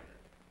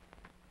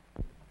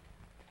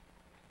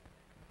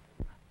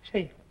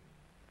 See,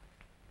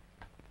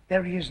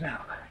 there he is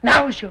now.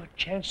 Now's your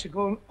chance to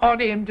go and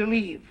order him to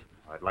leave.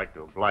 I'd like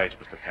to oblige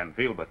Mr.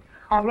 Penfield, but...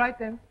 All right,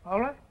 then. All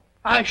right.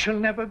 I shall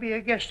never be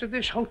a guest of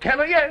this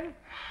hotel again.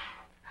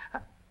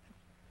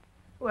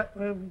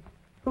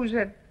 Who's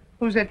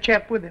that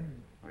chap with him?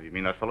 Oh, you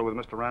mean that fellow with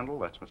Mr. Randall?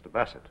 That's Mr.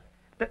 Bassett.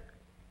 That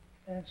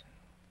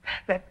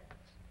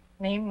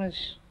name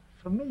was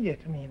familiar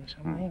to me in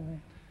some way.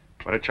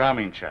 What a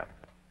charming chap.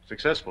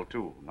 Successful,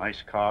 too.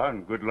 Nice car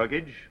and good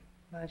luggage.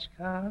 Nice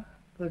car,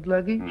 good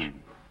luggage.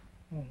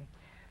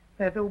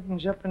 That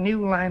opens up a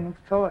new line of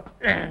thought.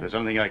 If there's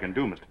anything I can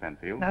do, Mr.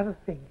 Penfield. Not a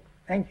thing.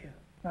 Thank you.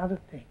 Not a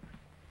thing.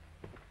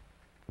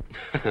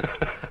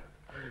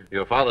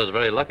 Your father's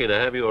very lucky to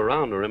have you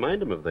around to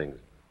remind him of things.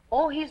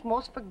 Oh, he's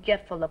most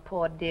forgetful, the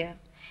poor dear.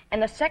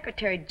 And the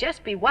secretary'd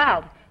just be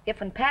wild if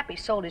when Pappy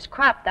sold his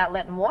crop without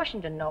letting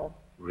Washington know.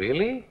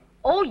 Really?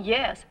 Oh,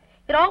 yes.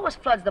 It always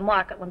floods the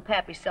market when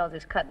Pappy sells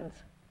his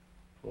cuttings.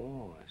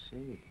 Oh, I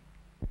see.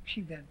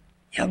 See that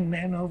young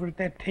man over at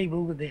that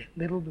table with the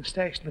little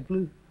mustache and the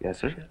blue? Yes,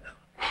 sir.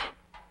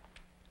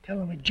 Tell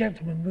him a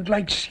gentleman would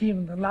like to see him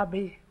in the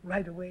lobby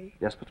right away.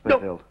 Yes, Mr.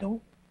 Penfield.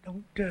 Don't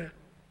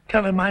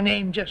tell him my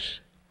name.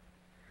 Just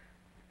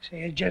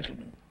say a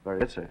gentleman. Very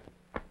good, sir.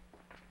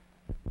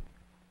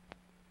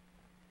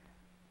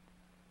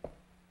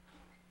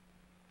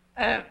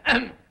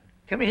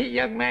 Come here,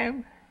 young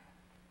man.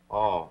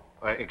 Oh,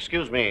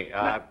 excuse me.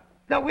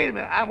 No, wait a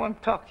minute. I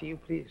want to talk to you,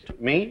 please.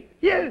 Me?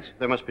 Yes.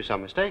 There must be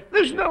some mistake.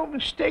 There's no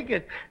mistake.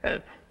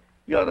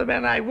 You're the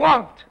man I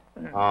want.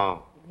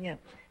 Oh. Yeah.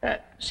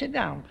 Sit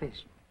down,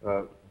 please.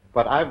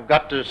 But I've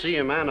got to see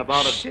a man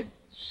about it. Sit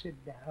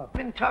down. I've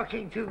been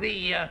talking to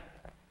the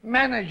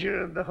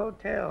manager of the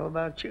hotel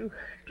about you.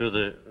 To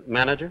the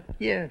manager?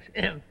 Yes.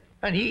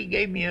 And he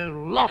gave me a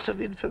lot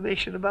of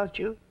information about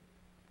you.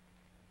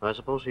 I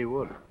suppose he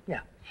would.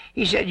 Yeah.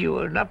 He said you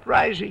were an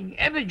uprising,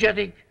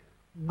 energetic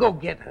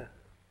go-getter.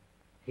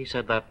 He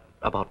said that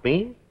about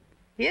me?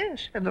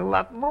 Yes, and a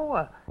lot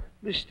more,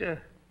 Mr.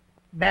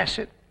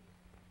 Bassett.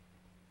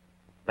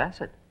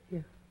 Bassett?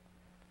 Yeah.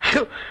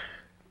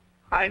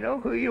 I know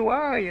who you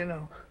are, you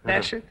know,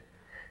 Bassett.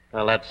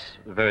 Well, that's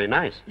very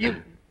nice.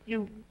 You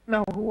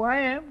know who I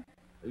am?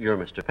 You're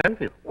Mr.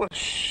 Penfield. Well,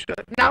 sure.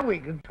 Now we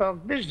can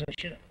talk business,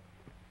 you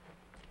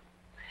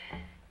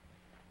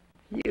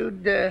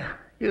know.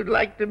 You'd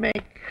like to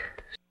make...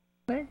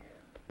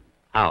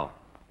 How?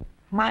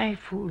 My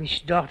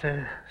foolish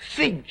daughter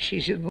thinks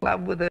she's in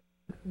love with a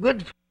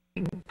good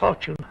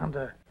fortune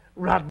hunter,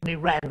 Rodney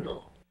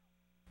Randall.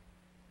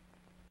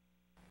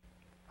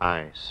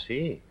 I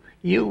see.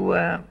 You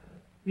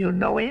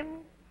know him?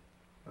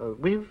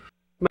 We've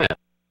met.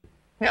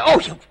 Oh,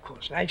 of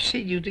course. I've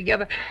seen you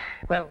together.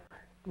 Well,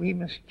 we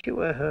must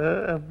cure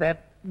her of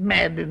that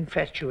mad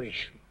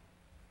infatuation.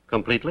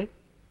 Completely?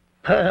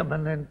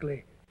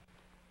 Permanently.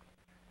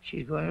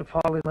 She's going to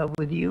fall in love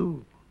with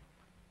you.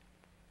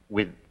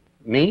 With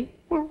me?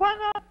 Well, why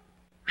not?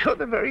 You're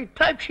the very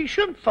type she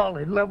should fall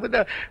in love with.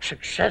 A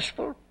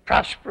successful,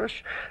 prosperous,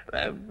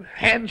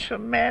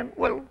 handsome man.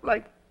 Well,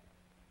 like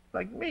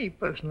me,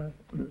 personally.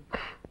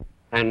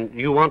 And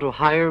you want to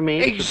hire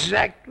me?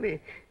 Exactly.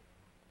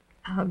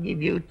 I'll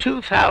give you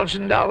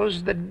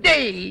 $2,000 the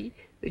day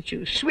that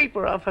you sweep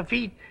her off her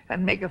feet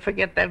and make her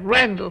forget that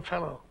Randall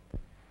fellow.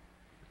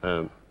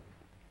 You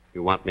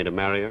want me to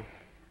marry her?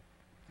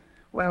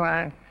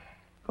 Well,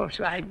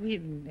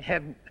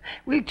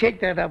 we'll take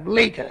that up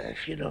later,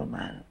 if you don't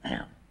mind.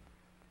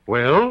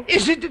 Well?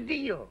 Is it a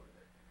deal?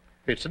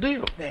 It's a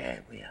deal.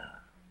 There we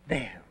are.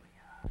 There.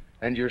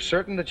 And you're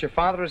certain that your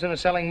father is in a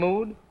selling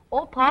mood?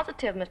 Oh,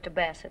 positive, Mr.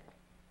 Bassett.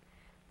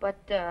 But,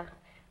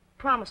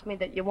 promise me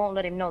that you won't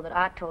let him know that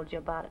I told you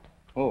about it.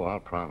 Oh, I'll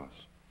promise.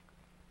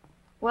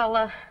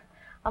 Well,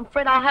 I'm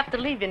afraid I'll have to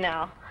leave you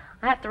now.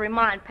 I have to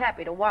remind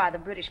Pappy to wire the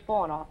British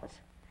Foreign Office.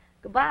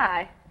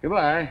 Goodbye.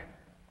 Goodbye.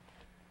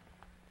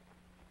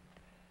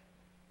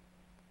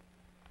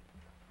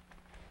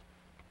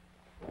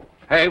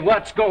 Hey,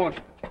 what's going...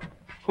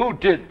 Who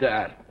did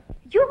that?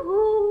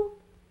 Yoo-hoo!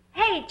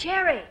 Hey,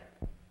 Jerry.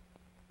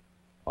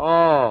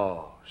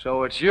 Oh,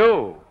 so it's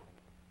you.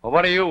 Well,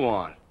 what do you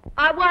want?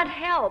 I want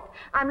help.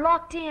 I'm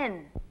locked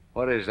in.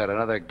 What is that,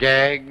 another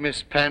gag,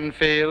 Miss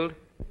Penfield?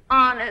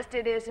 Honest,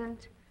 it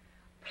isn't.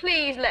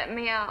 Please let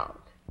me out.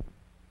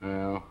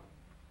 Well,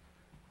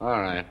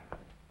 all right.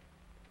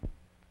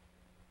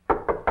 Is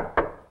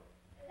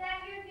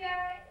that you,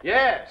 Jerry?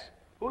 Yes.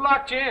 Who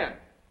locked you in?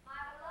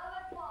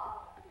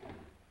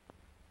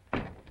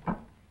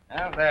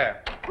 Out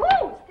there.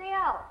 Ooh, stay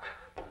out.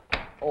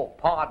 Oh,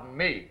 pardon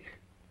me.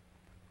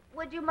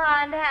 Would you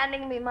mind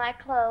handing me my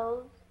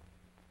clothes?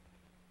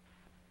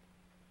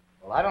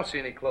 Well, I don't see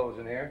any clothes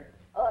in here.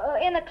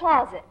 In the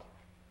closet.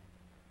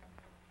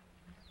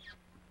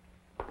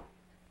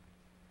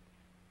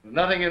 There's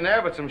nothing in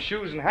there but some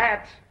shoes and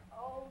hats.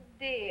 Oh,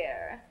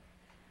 dear.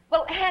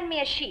 Well, hand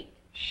me a sheet.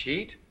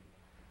 Sheet?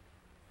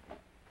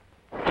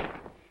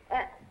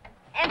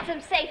 And some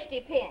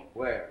safety pins.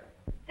 Where?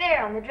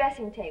 There, on the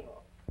dressing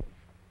table.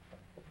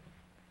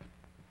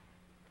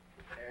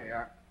 There you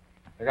are.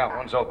 I got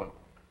one's open.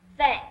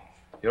 Thanks.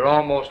 You're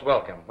almost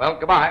welcome. Well,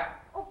 goodbye.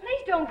 Oh,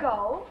 please don't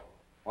go.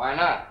 Why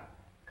not?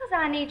 Because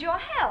I need your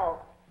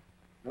help.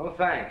 No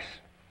thanks.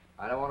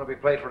 I don't want to be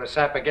played for a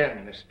sap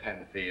again, Miss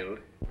Penfield.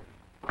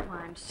 Oh,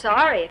 I'm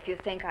sorry if you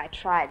think I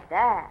tried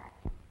that.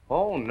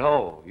 Oh,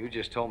 no. You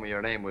just told me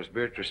your name was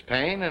Beatrice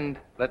Payne and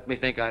let me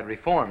think I'd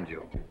reformed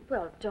you.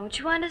 Well, don't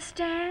you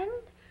understand?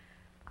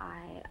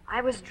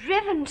 I was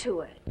driven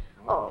to it.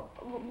 Oh,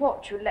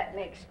 won't you let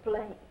me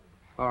explain?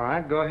 All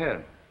right, go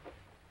ahead.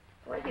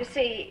 Well, you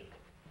see,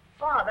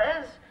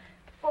 Father's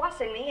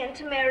forcing me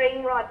into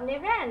marrying Rodney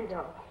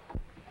Randall.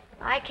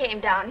 I came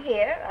down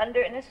here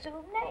under an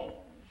assumed name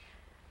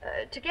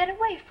to get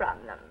away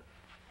from them.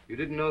 You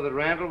didn't know that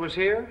Randall was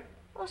here?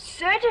 Well,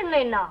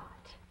 certainly not.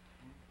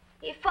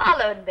 He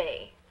followed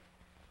me.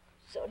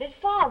 So did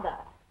Father.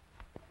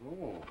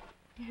 Oh.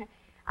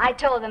 I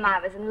told them I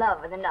was in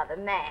love with another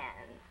man.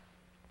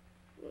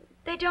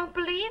 They don't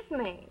believe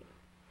me.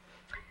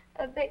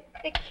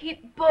 They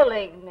keep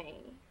bullying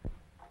me.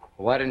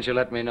 Why didn't you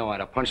let me know? I'd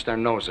have punched their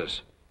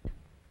noses.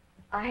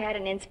 I had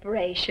an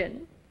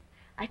inspiration.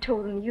 I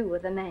told them you were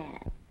the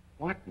man.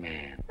 What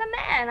man? The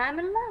man I'm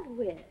in love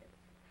with.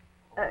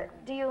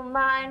 Do you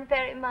mind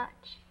very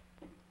much?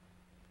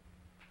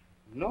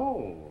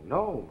 No,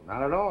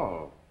 not at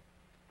all.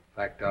 In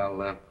fact,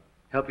 I'll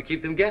help you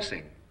keep them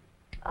guessing.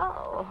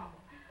 Oh,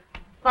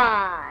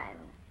 fine.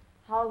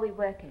 How are we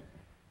working?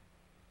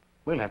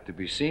 We'll have to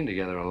be seen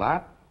together a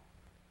lot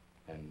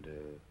and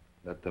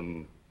let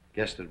them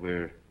guess that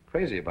we're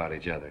crazy about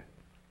each other.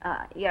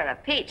 You're a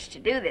peach to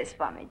do this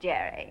for me,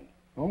 Jerry.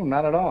 Oh,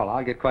 not at all.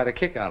 I'll get quite a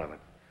kick out of it.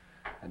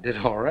 I did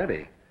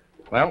already.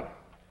 Well,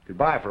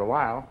 goodbye for a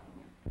while.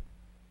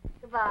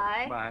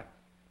 Goodbye. Bye.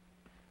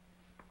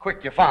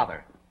 Quick, your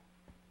father.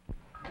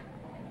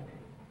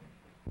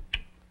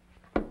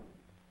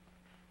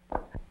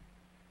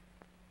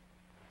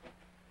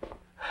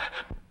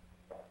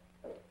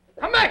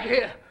 Come back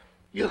here.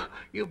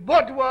 You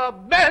bourgeois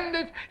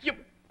bandit. You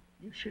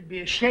should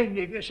be ashamed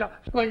of yourself.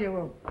 Go in your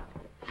room.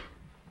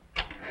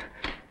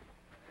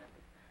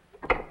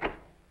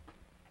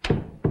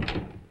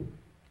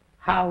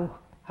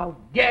 How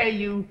dare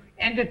you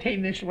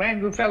entertain this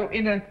Randall fellow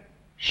in a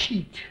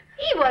sheet?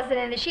 He wasn't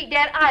in the sheet,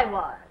 Dad. I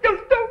was.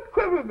 Don't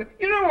quibble with me.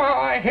 You know how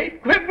I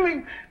hate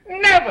quibbling.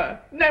 Never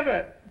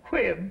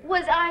quib.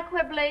 Was I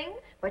quibbling?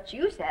 But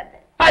you said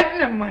that. I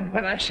never mind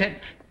what I said.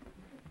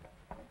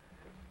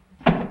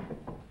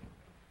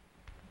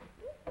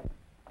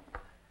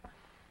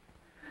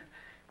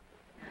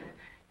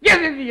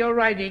 Get into your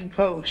riding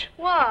clothes.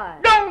 Why?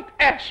 Don't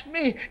ask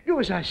me. Do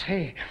as I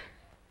say.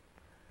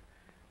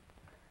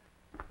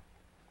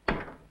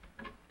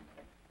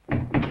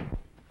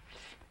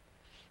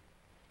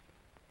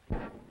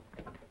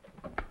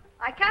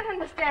 I can't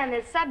understand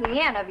this sudden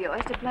yen of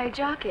yours to play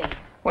jockey.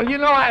 Well, you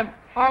know, I've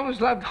always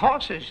loved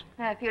horses.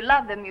 Now, if you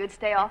loved them, you'd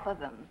stay off of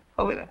them.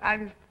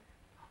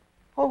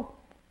 Oh,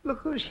 look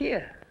who's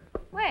here.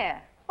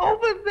 Where?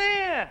 Over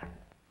there.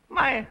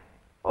 My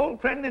old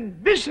friend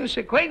and business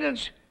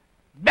acquaintance,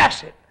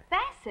 Bassett.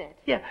 Bassett?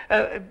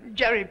 Yeah,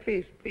 Jerry,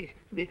 please.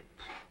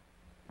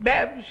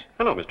 Babs.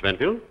 Hello, Mr.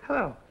 Penfield.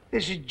 Hello.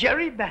 This is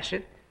Jerry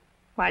Bassett,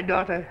 my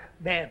daughter,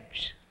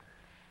 Babs.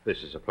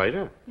 This is a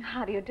pleasure.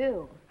 How do you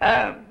do?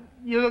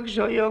 You look as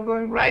though you're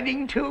going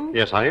riding, too?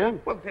 Yes, I am.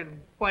 Well,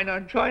 then, why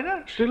not join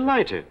us?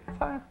 Delighted.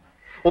 Fine.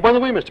 Oh, by the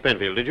way, Mr.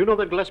 Penfield, did you know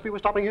that Gillespie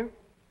was stopping here?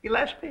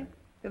 Gillespie?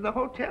 In the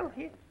hotel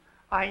here?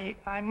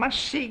 I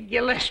must see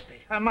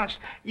Gillespie. I must.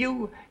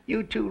 You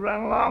two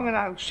run along, and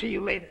I'll see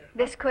you later.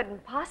 This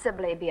couldn't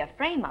possibly be a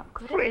frame-up,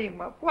 could it?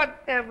 Frame-up?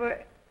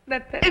 Whatever.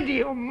 Let the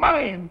idiot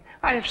mind.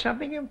 I have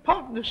something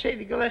important to say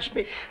to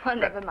Gillespie. Well,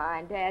 never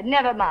mind, Dad.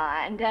 Never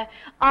mind.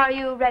 Are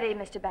you ready,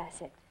 Mr.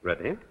 Bassett?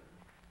 Ready?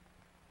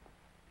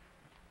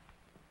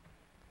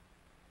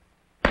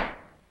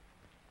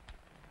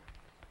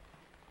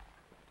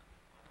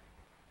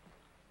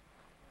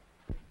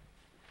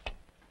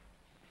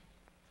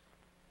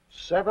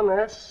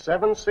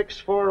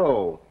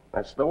 S7640.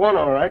 That's the one,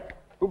 all right.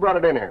 Who brought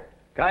it in here?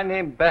 Guy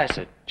named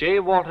Bassett.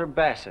 J. Walter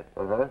Bassett.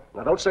 Uh-huh.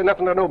 Now, don't say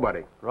nothing to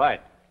nobody. Right.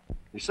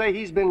 You say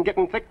he's been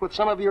getting thick with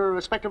some of your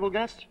respectable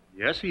guests?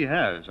 Yes, he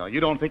has. You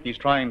don't think he's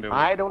trying to...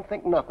 I don't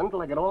think nothing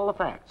till I get all the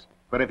facts.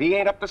 But if he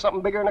ain't up to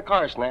something bigger than a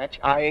car snatch,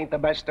 I ain't the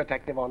best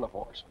detective on the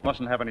force.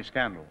 Mustn't have any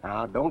scandal.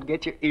 Now, don't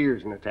get your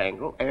ears in a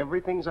tangle.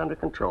 Everything's under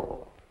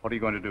control. What are you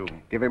going to do?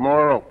 Give him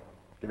more rope.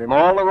 Give him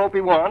all the rope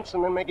he wants,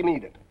 and then make him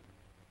eat it.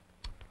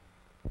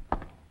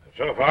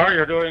 So far,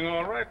 you're doing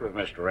all right with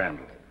Mr.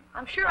 Randall.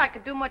 I'm sure I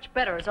could do much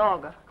better as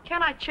Olga.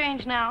 Can't I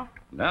change now?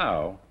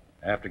 Now,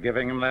 after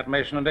giving him that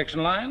Mason and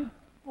Dixon line?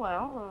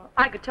 Well,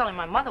 I could tell him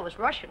my mother was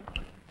Russian.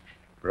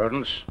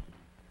 Prudence,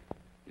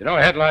 you know,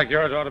 a head like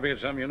yours ought to be at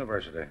some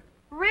university.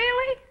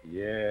 Really?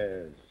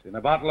 Yes, in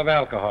a bottle of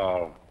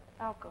alcohol.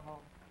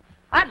 Alcohol.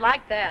 I'd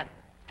like that.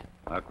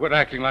 Now, quit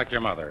acting like your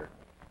mother.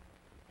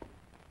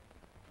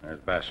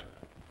 There's Bassett.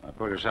 Now,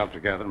 pull yourself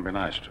together and be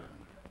nice to him.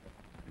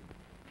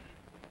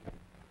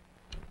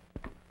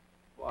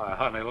 Why,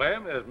 honey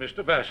lamb, there's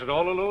Mr. Bassett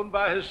all alone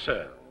by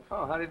himself.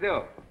 Oh, how do you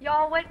do?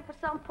 Y'all waiting for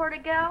some pretty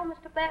gal,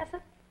 Mr.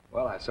 Bassett?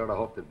 Well, I sort of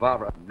hoped that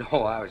Barbara...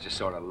 No, I was just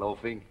sort of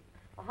loafing.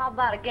 Well, how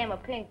about a game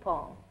of ping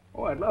pong?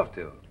 Oh, I'd love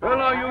to. Well,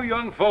 now, you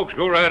young folks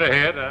go right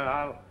ahead, and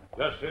I'll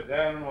just sit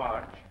down and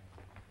watch.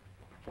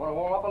 Want to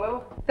warm up a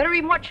little?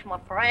 Very much, my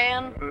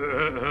friend.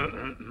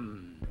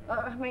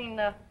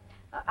 I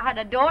had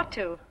a door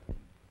to.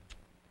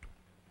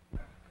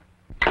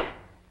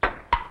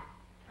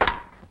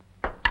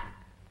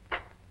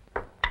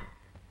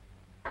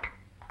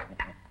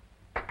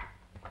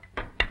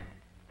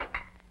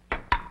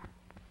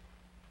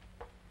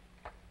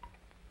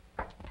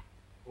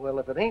 Well,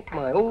 if it ain't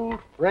my old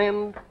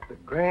friend, the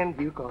Grand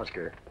Duke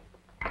Oscar.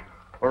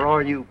 Or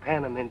are you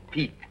Panamint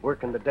Pete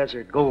working the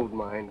desert gold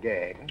mine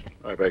gag?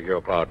 I beg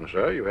your pardon,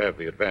 sir. You have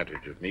the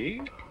advantage of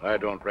me. I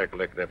don't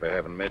recollect ever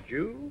having met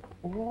you.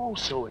 Oh,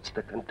 so it's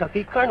the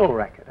Kentucky Colonel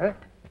racket, huh?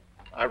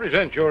 I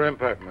resent your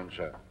impertinence,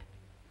 sir.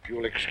 If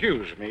you'll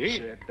excuse me...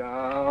 Sit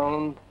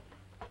down.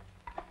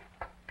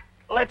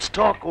 Let's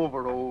talk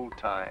over old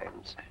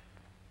times.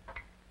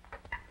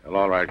 Well,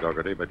 all right,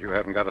 Gogarty, but you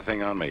haven't got a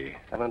thing on me.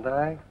 Haven't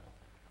I?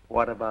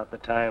 What about the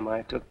time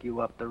I took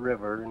you up the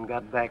river and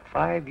got back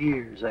 5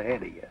 years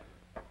ahead of you?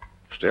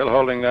 Still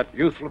holding that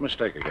youthful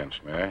mistake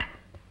against me, eh?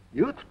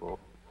 Youthful?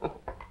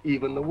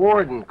 Even the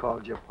warden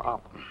called you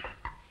Pop.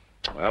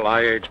 Well,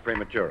 I aged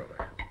prematurely.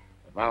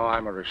 But now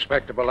I'm a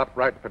respectable,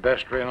 upright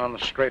pedestrian on the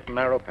straight and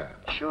narrow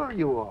path. Sure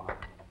you are.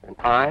 And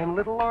I'm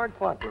little Lord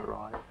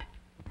Fauntleroy.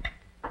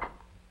 Now,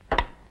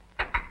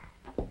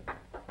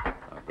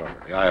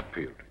 Gogarty, I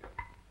appeal to you.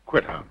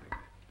 Quit hounding me.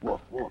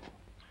 Woof, woof.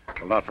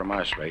 Well, not for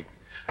my sake,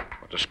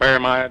 but to spare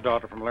my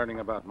daughter from learning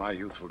about my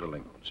youthful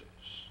delinquencies.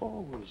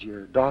 Oh, is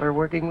your daughter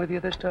working with you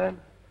this time?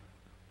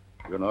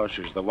 You know,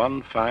 she's the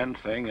one fine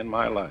thing in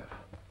my life.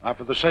 Now,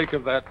 for the sake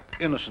of that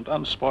innocent,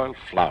 unspoiled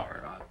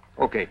flower,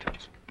 Okay,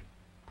 Toots.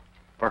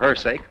 For her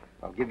sake,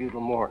 I'll give you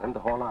till morning to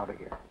haul out of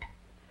here.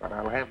 But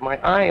I'll have my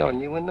eye on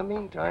you in the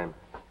meantime.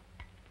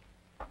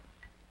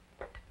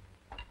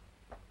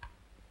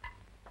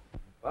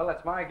 Well,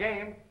 that's my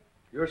game.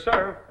 Your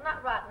serve.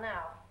 Not right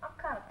now. I'm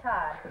kind of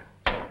tired.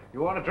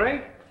 You want a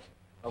drink?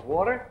 Of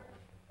water?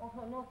 Oh,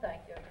 no,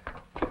 thank you.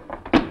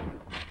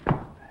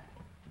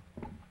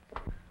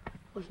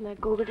 Wasn't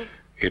that Gogarty?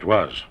 it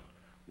was.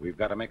 We've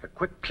got to make a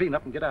quick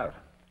cleanup and get out.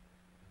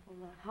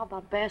 Well, how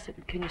about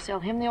Bassett? Can you sell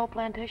him the old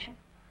plantation?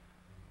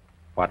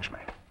 Watch me.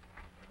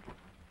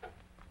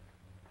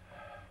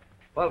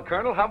 Well,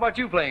 Colonel, how about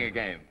you playing a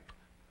game?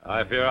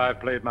 I fear I've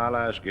played my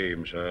last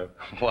game, sir.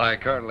 Why,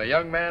 Colonel, a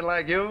young man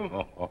like you?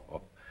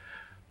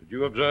 Did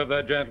you observe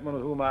that gentleman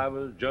with whom I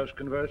was just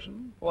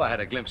conversing? Oh, I had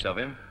a glimpse of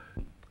him.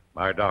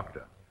 My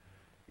doctor.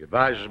 He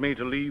advises me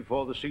to leave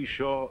for the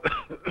seashore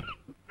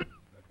at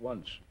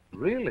once.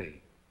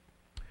 Really?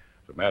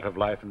 It's a matter of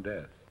life and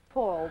death.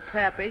 Poor old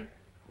Pappy.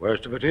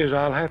 Worst of it is,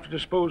 I'll have to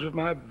dispose of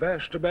my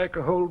vast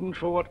tobacco holdings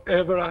for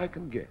whatever I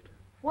can get.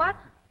 What?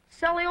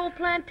 Sell the old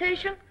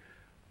plantation?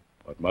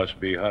 What must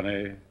be,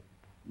 honey,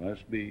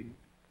 must be.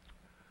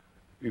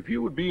 If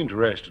you would be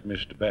interested,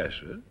 Mr.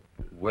 Bassett.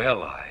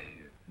 Well,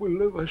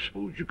 Well, I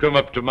suppose you come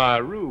up to my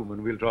room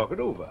and we'll talk it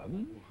over,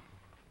 hmm?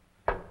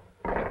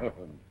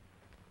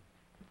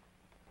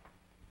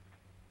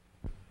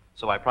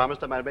 So I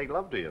promised him I'd make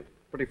love to you.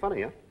 Pretty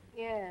funny, huh?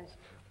 Yes.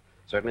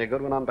 Certainly a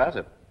good one on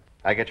Bassett.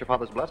 I get your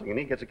father's blessing, and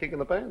he gets a kick in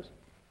the pants.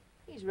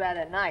 He's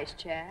rather nice,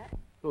 chap.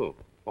 Who?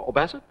 Oh,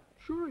 Bassett?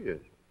 Sure he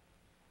is.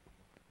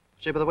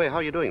 Say, by the way, how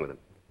are you doing with him?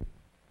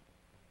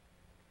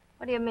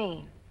 What do you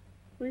mean?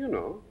 Well, you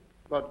know,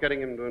 about getting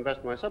him to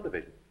invest in my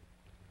subdivision.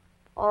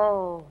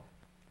 Oh,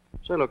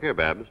 Say, look here,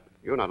 Babs.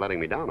 You're not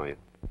letting me down, are you?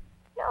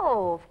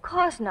 no, of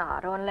course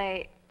not.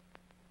 Only,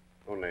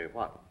 Only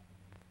what?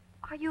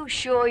 are you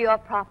sure your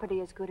property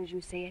is good as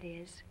you say it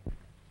is?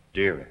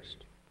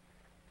 Dearest,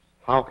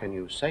 how can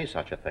you say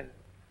such a thing?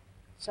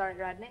 Sorry,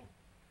 Rodney.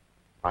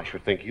 I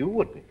should think you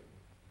would be.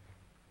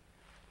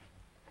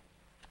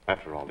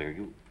 After all, dear,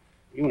 you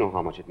know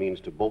how much it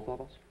means to both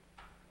of us.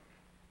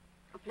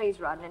 Oh, please,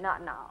 Rodney,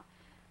 not now.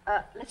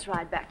 Let's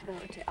ride back to the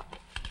hotel.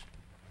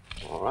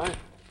 All right.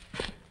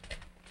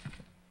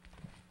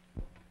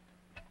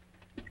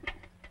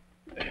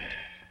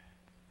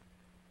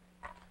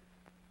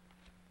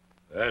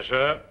 There,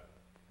 sir.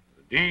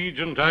 The deeds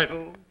and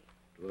titles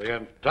to the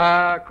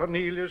entire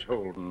Cornelius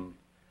Holden.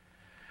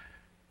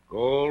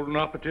 Golden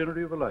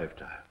opportunity of a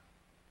lifetime.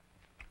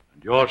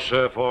 And yours,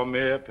 sir, for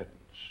mere pittance.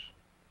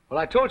 Well,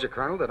 I told you,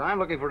 Colonel, that I'm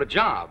looking for a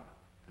job.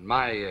 And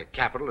my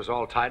capital is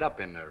all tied up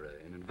in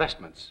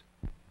investments.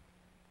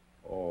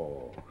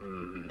 Oh.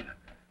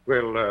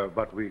 Well,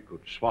 but we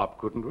could swap,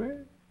 couldn't we?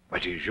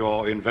 What is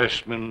your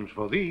investments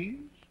for these?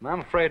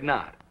 I'm afraid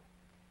not.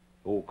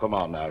 Oh, come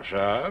on now,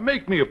 sir.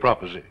 Make me a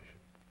proposition.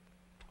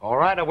 All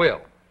right, I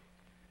will.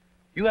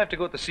 You have to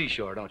go to the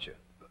seashore, don't you?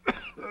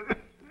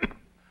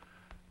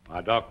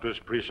 My doctor's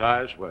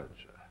precise words,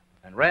 sir.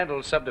 And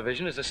Randall's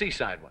subdivision is the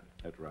seaside one.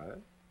 That's right.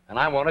 And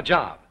I want a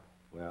job.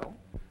 Well?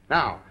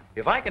 Now,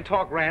 if I can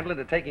talk Randall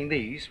into taking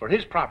these for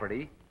his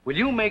property, will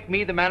you make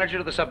me the manager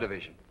of the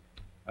subdivision?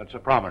 That's a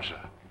promise,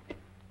 sir.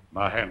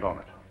 My hand on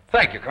it.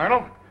 Thank you,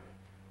 Colonel.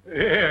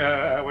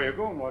 Yeah, where you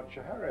going? What's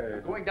your hurry?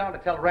 We're going down to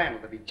tell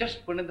Randall that he just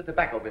went into the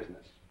tobacco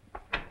business.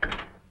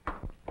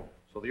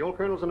 So the old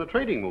colonel's in a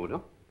trading mood, huh?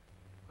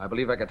 I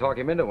believe I could talk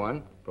him into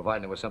one,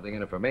 providing there was something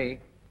in it for me.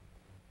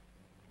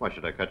 Why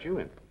should I cut you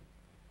in?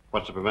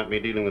 What's to prevent me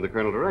dealing with the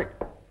colonel direct?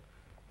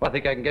 Well, I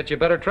think I can get you a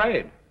better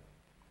trade.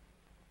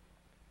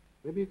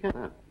 Maybe you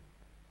can.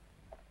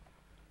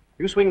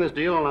 You swing this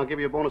deal, and I'll give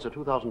you a bonus of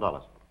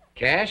 $2,000.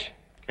 Cash?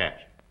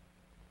 Cash.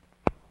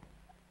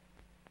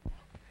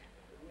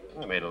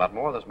 I made a lot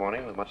more this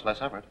morning with much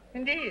less effort.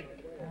 Indeed.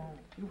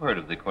 You've heard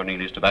of the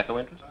Cornelius tobacco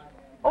interest?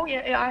 Oh,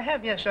 yeah, I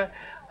have, yes, sir.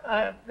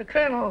 The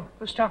colonel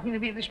was talking to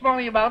me this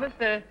morning about it.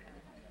 The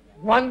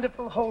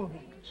wonderful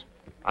holdings.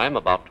 I'm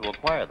about to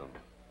acquire them.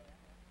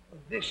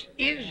 This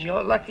is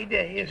your lucky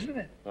day, isn't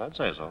it? I'd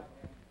say so.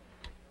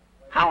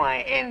 How I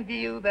envy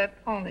you that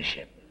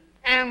ownership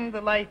and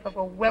the life of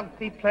a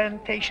wealthy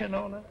plantation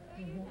owner.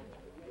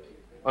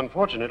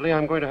 Unfortunately,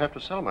 I'm going to have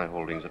to sell my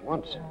holdings at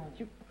once.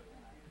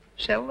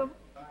 Sell them?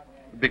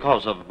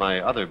 Because of my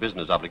other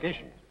business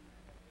obligations.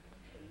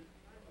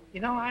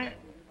 You know, I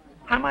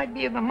might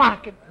be in the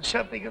market for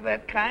something of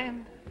that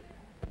kind.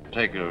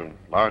 Take a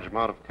large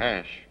amount of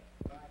cash.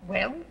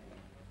 Well,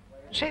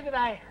 say that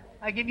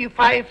I give you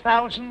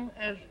 5,000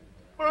 as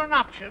for an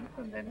option,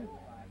 and then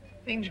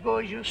if things go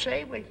as you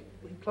say, we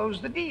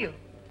close the deal.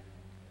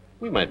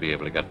 We might be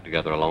able to get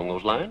together along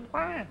those lines.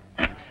 Fine.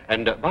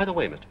 And by the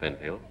way, Mr.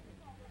 Penfield,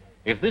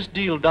 if this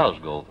deal does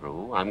go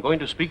through, I'm going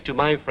to speak to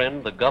my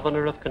friend, the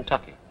governor of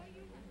Kentucky,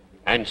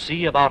 and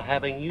see about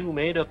having you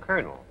made a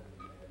colonel.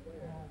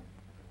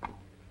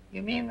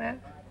 You mean that?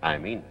 I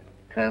mean it.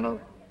 Colonel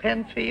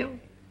Penfield?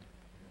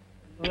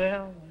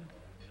 Well,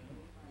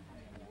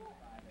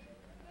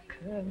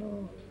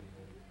 Colonel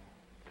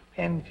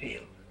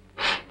Penfield.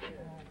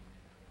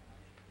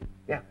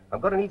 Yeah, I'm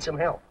going to need some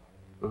help.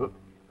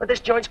 But this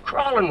joint's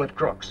crawling with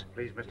crooks.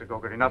 Please, Mr.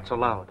 Gogarty, not so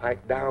loud.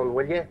 Pipe down,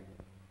 will you?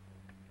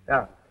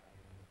 Now,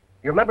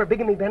 you remember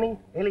Bigamy Benny,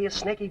 alias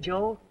Snaky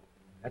Joe?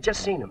 I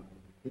just seen him.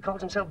 He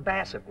calls himself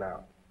Bassett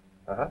now.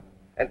 Uh-huh.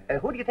 And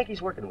who do you think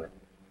he's working with?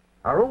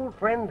 Our old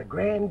friend, the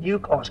Grand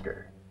Duke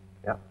Oscar.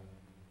 Yeah.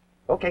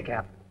 Okay,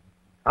 Cap.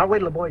 I'll wait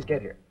till the boys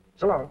get here.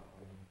 So long.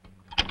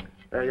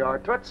 There you are,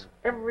 Toots.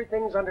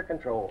 Everything's under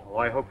control. Oh,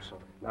 I hope so.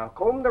 Now,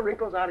 comb the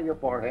wrinkles out of your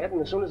forehead, and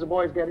as soon as the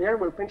boys get here,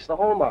 we'll pinch the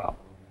whole mob.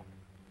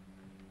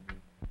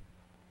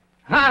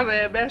 Hi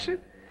there,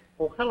 Bassett.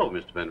 Oh, hello,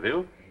 Mr.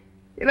 Penfield.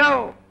 You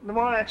know, the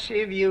more I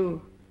see of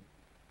you,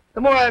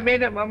 the more I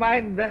made up my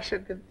mind,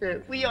 Bassett,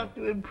 that we ought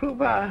to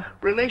improve our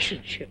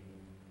relationship.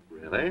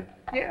 Really?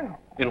 Yeah.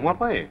 In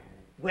what way?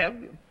 Well,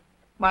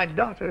 my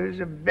daughter is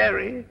a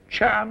very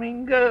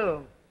charming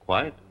girl.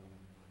 Quite.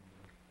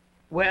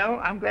 Well,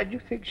 I'm glad you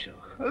think so.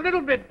 A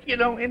little bit, you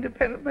know,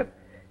 independent, but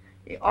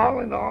all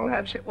in all,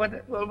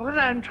 what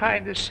I'm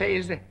trying to say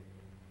is that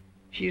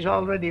she's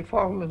already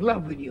fallen in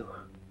love with you.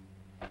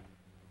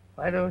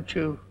 Why don't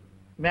you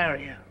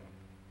marry her?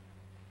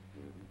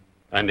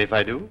 And if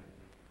I do?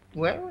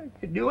 Well,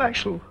 if you do, I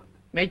shall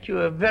make you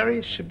a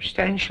very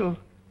substantial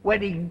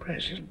wedding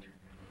present.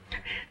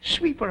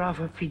 Sweep her off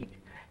her feet.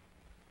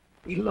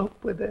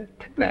 Elope with her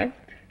tonight.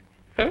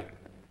 Huh?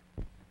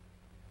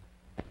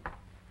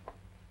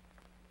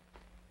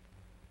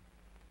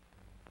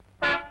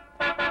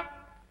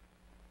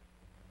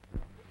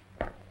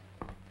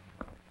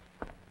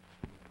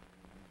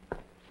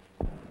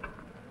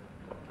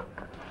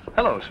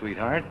 Hello,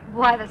 sweetheart.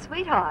 Why, the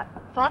sweetheart.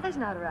 Father's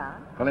not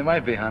around. Well, he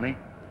might be, honey.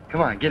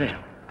 Come on, get in.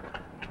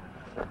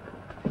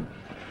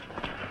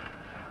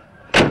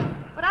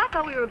 But I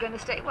thought we were going to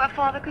stay where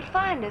Father could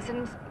find us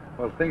and...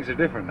 Well, things are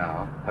different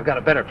now. I've got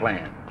a better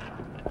plan.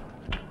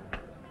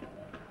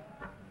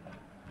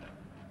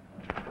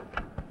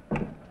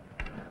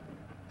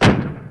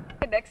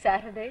 Next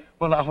Saturday?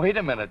 Well, now, wait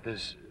a minute.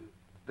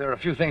 There are a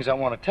few things I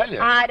want to tell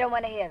you. I don't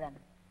want to hear them.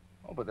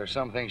 Oh, but there's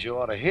some things you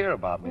ought to hear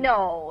about me.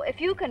 No,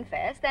 if you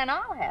confess, then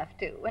I'll have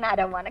to, and I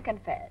don't want to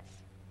confess.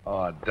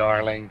 Oh,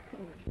 darling.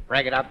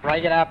 Break it up,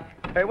 break it up.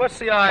 Hey, what's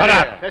the Shut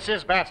idea? up. This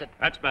is Bassett.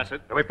 That's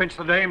Bassett. Do we pinch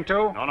the dame,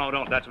 too? No,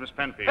 don't. That's Miss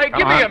Penfield. Hey,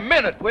 give me a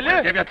minute, will you?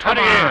 I'll give you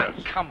 20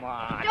 years. Come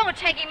on. Don't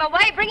take him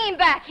away. Bring him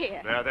back here.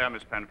 There,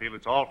 Miss Penfield.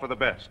 It's all for the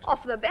best. Oh,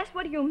 for the best?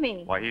 What do you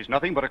mean? Why, he's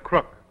nothing but a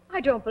crook. I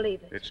don't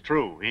believe it. It's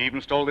true. He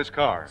even stole this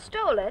car.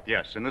 Stole it?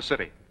 Yes, in the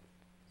city.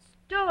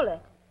 Stole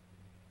it.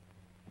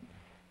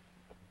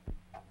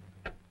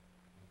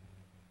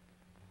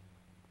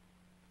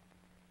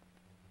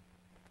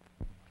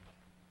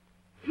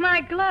 My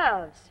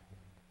gloves.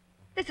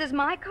 This is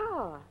my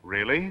car.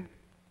 Really?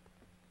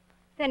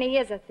 Then he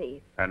is a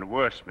thief. And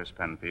worse, Miss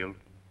Penfield.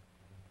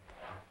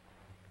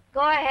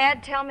 Go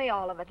ahead, tell me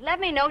all of it. Let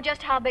me know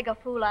just how big a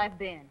fool I've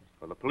been.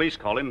 Well, the police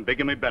call him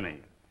Bigamy Benny.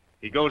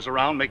 He goes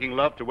around making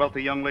love to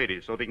wealthy young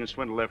ladies so that he can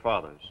swindle their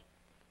fathers.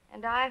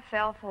 And I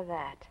fell for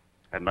that.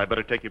 Hadn't I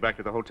better take you back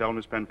to the hotel,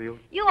 Miss Penfield?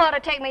 You ought to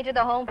take me to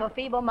the home for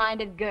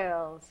feeble-minded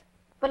girls.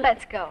 But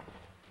let's go.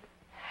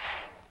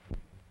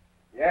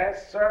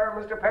 Yes, sir,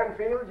 Mr.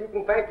 Penfield. You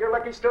can thank your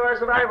lucky stars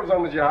that I was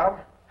on the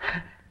job.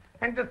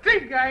 And to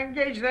think I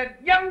engaged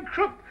that young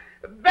crook,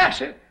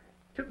 Bassett,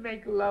 to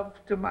make love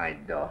to my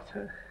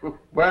daughter.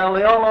 Well,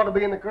 they all ought to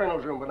be in the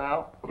colonel's room by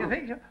now. You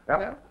think so?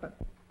 Yep.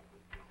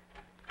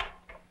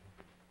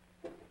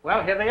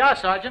 Well, here they are,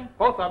 Sergeant.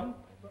 Both of them.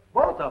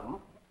 Both of them?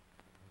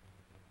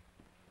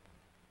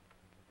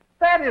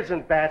 That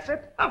isn't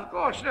Bassett. Of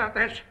course not.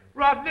 That's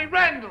Rodney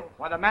Randall.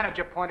 Why, the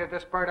manager pointed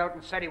this bird out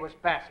and said he was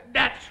Bassett.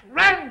 That's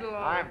Randall.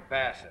 I'm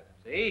Bassett.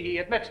 See, he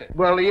admits it.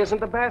 Well, he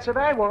isn't the Bassett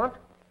I want.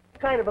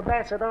 What kind of a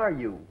Bassett are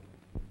you?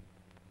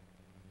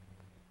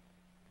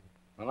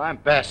 Well, I'm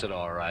Bassett,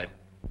 all right.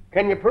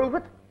 Can you prove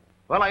it?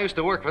 Well, I used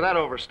to work for that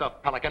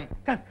overstuffed pelican.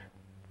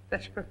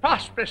 That's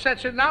preposterous.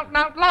 That's an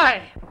out-and-out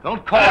lie.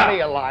 Don't call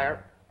me a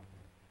liar.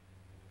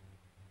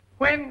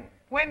 When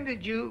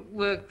did you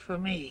work for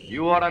me?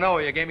 You ought to know.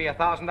 You gave me a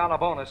 $1,000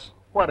 bonus.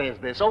 What is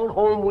this, Old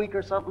Home Week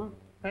or something?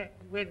 Wait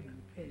a minute,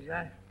 please.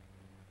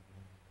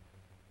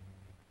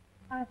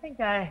 I think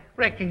I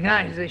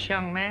recognize this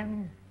young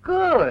man.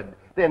 Good.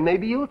 Then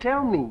maybe you'll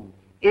tell me.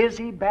 Is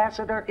he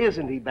Bassett or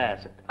isn't he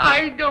Bassett?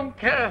 I don't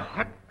care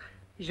what.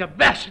 He's a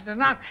Bassett or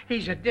not.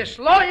 He's a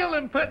disloyal,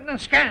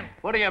 impertinent scamp.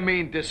 What do you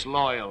mean,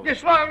 disloyal?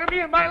 Disloyal to me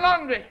and my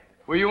laundry.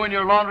 Were you and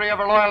your laundry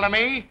ever loyal to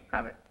me?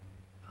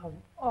 Of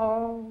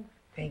all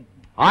things.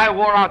 I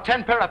wore out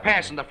 10 pair of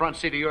pants in the front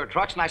seat of your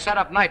trucks, and I sat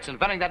up nights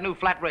inventing that new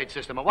flat rate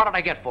system. And what did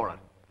I get for it?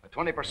 A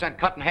 20%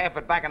 cut in half,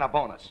 but back in a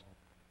bonus.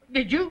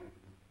 Did you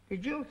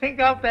think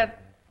out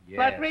that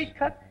flat rate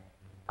cut?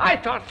 I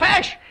thought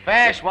Fash.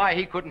 Fash? Why,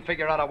 he couldn't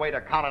figure out a way to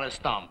count on his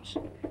thumbs.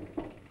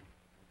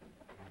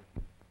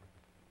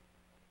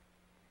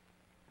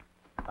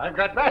 I've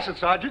got Bassett,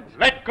 Sergeant.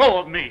 Let go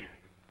of me.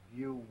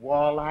 You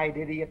wall-eyed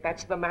idiot.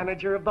 That's the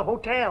manager of the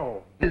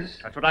hotel.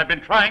 That's what I've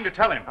been trying to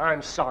tell him.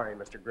 I'm sorry,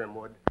 Mr.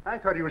 Grimwood. I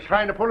thought he was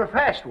trying to pull a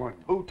fast one.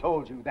 Who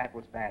told you that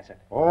was Bassett?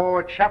 Oh,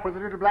 a chap with a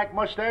little black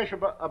mustache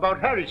about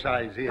Harry's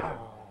size here.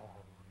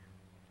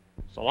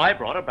 So I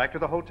brought her back to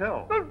the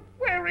hotel. But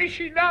where is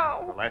she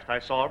now? The last I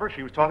saw of her,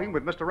 she was talking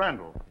with Mr.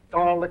 Randall.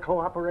 All the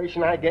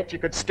cooperation I get, you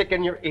could stick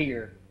in your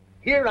ear.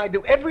 Here I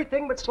do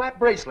everything but slap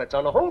bracelets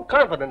on a whole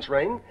confidence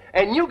ring,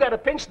 and you gotta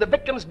pinch the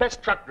victim's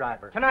best truck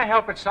driver. Can I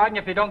help it, Sergeant,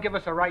 if you don't give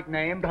us the right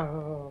name?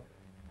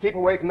 Keep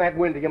away from that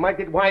window. You might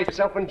get wise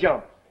yourself and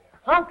jump.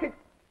 How could...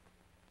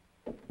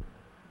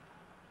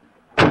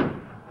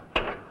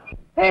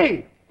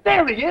 Hey,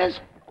 there he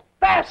is.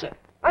 Bassett.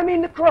 I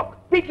mean the crook.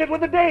 Beating it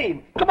with the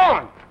dame. Come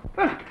on.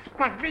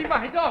 Must be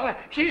my daughter.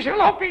 She's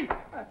eloping.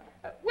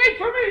 Wait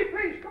for me,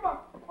 please. Come on.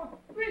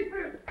 Please.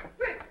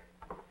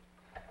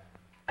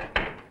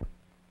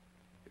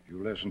 If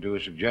you listen to a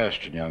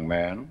suggestion, young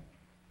man,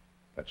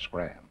 let's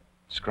scram.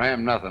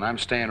 Scram nothing. I'm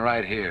staying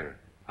right here.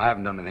 I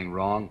haven't done anything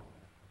wrong.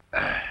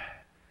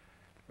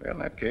 Well, in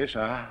that case,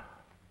 I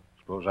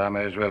suppose I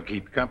may as well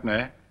keep you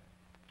company.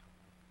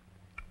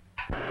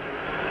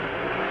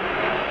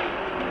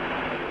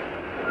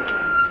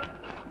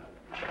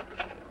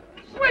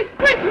 Wait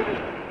for me.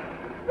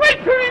 Wait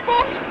for me,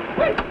 boss.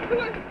 Wait.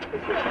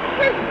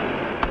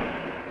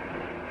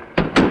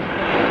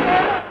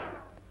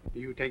 Do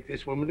you take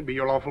this woman to be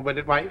your lawful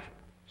wedded wife?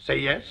 Say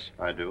yes.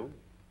 I do.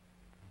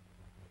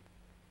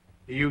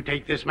 Do you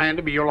take this man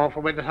to be your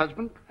lawful wedded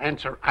husband?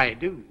 Answer, I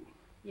do.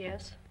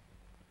 Yes.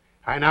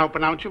 I now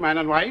pronounce you man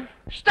and wife.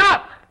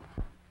 Stop!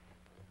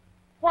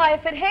 Why,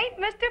 if it ain't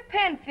Mr.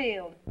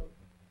 Penfield.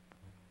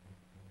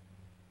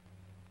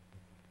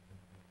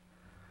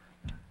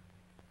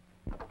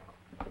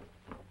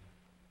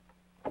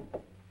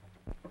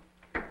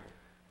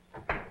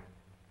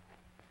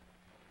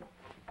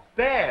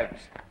 Babs,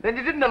 then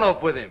you didn't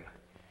elope with him.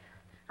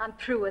 I'm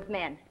through with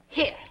men.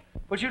 Here.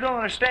 But you don't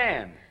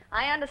understand.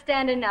 I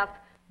understand enough.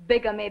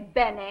 Bigamy,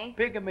 Benny.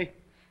 Bigamy?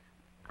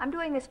 I'm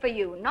doing this for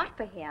you, not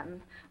for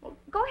him. Well,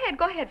 go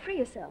ahead, free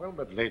yourself. Well,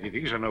 but, lady,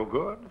 these are no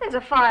good. There's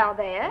a file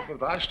there.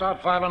 If I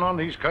start filing on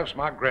these cuffs,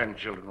 my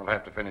grandchildren will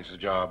have to finish the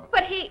job.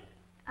 But he...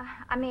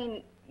 I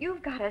mean,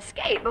 you've got to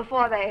escape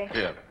before they...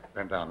 Here,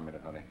 bend down a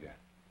minute, honey. Here.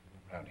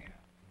 Down here.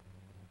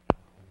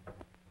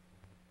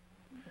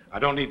 I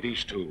don't need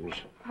these tools.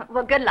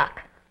 Well, good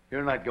luck.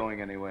 You're not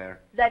going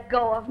anywhere. Let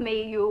go of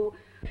me, you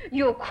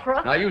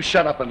crook. Now, you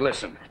shut up and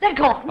listen. Let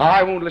go of me.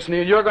 I won't listen to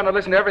you. You're going to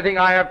listen to everything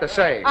I have to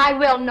say. I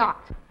will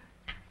not.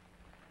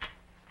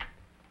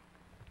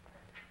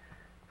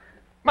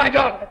 My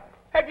daughter.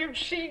 Have you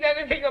seen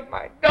anything of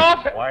my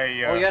daughter?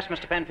 Why, Oh, yes,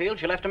 Mr. Penfield.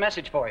 She left a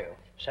message for you.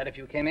 Said if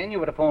you came in, you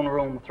would have phoned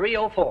room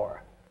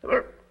 304.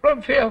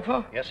 Room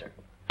 304? Yes, sir.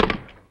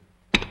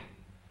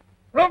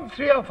 Room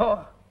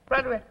 304.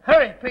 Right away.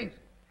 Hurry, please.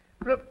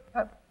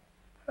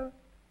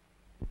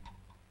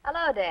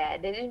 Hello,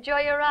 Dad. Did you enjoy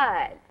your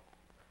ride?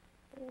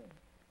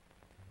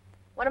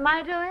 What am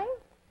I doing?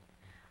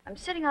 I'm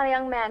sitting on a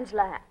young man's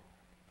lap.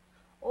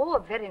 Oh, a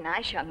very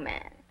nice young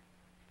man.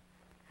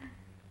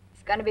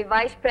 He's going to be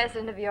vice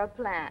president of your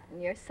plant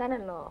and your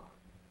son-in-law.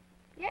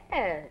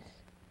 Yes.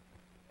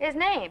 His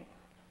name?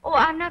 Oh,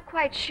 I'm not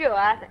quite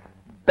sure.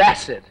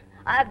 Bassett.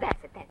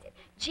 Bassett, that's it.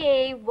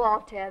 J.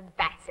 Walter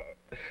Bassett.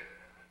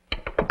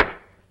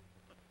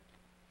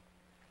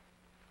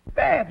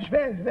 Babs.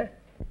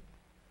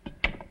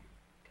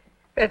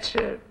 That's,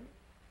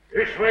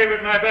 This way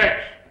with my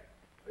bags.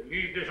 I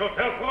leave this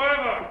hotel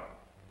forever.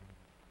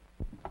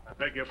 I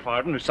beg your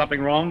pardon. Is something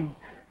wrong?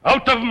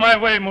 Out of my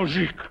way,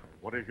 Moujik.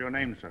 What is your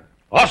name, sir?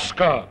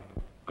 Oscar,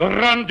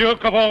 Grand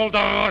Duke of all the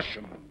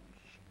Russians.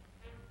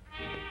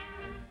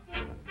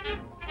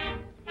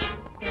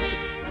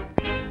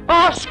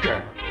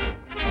 Oscar!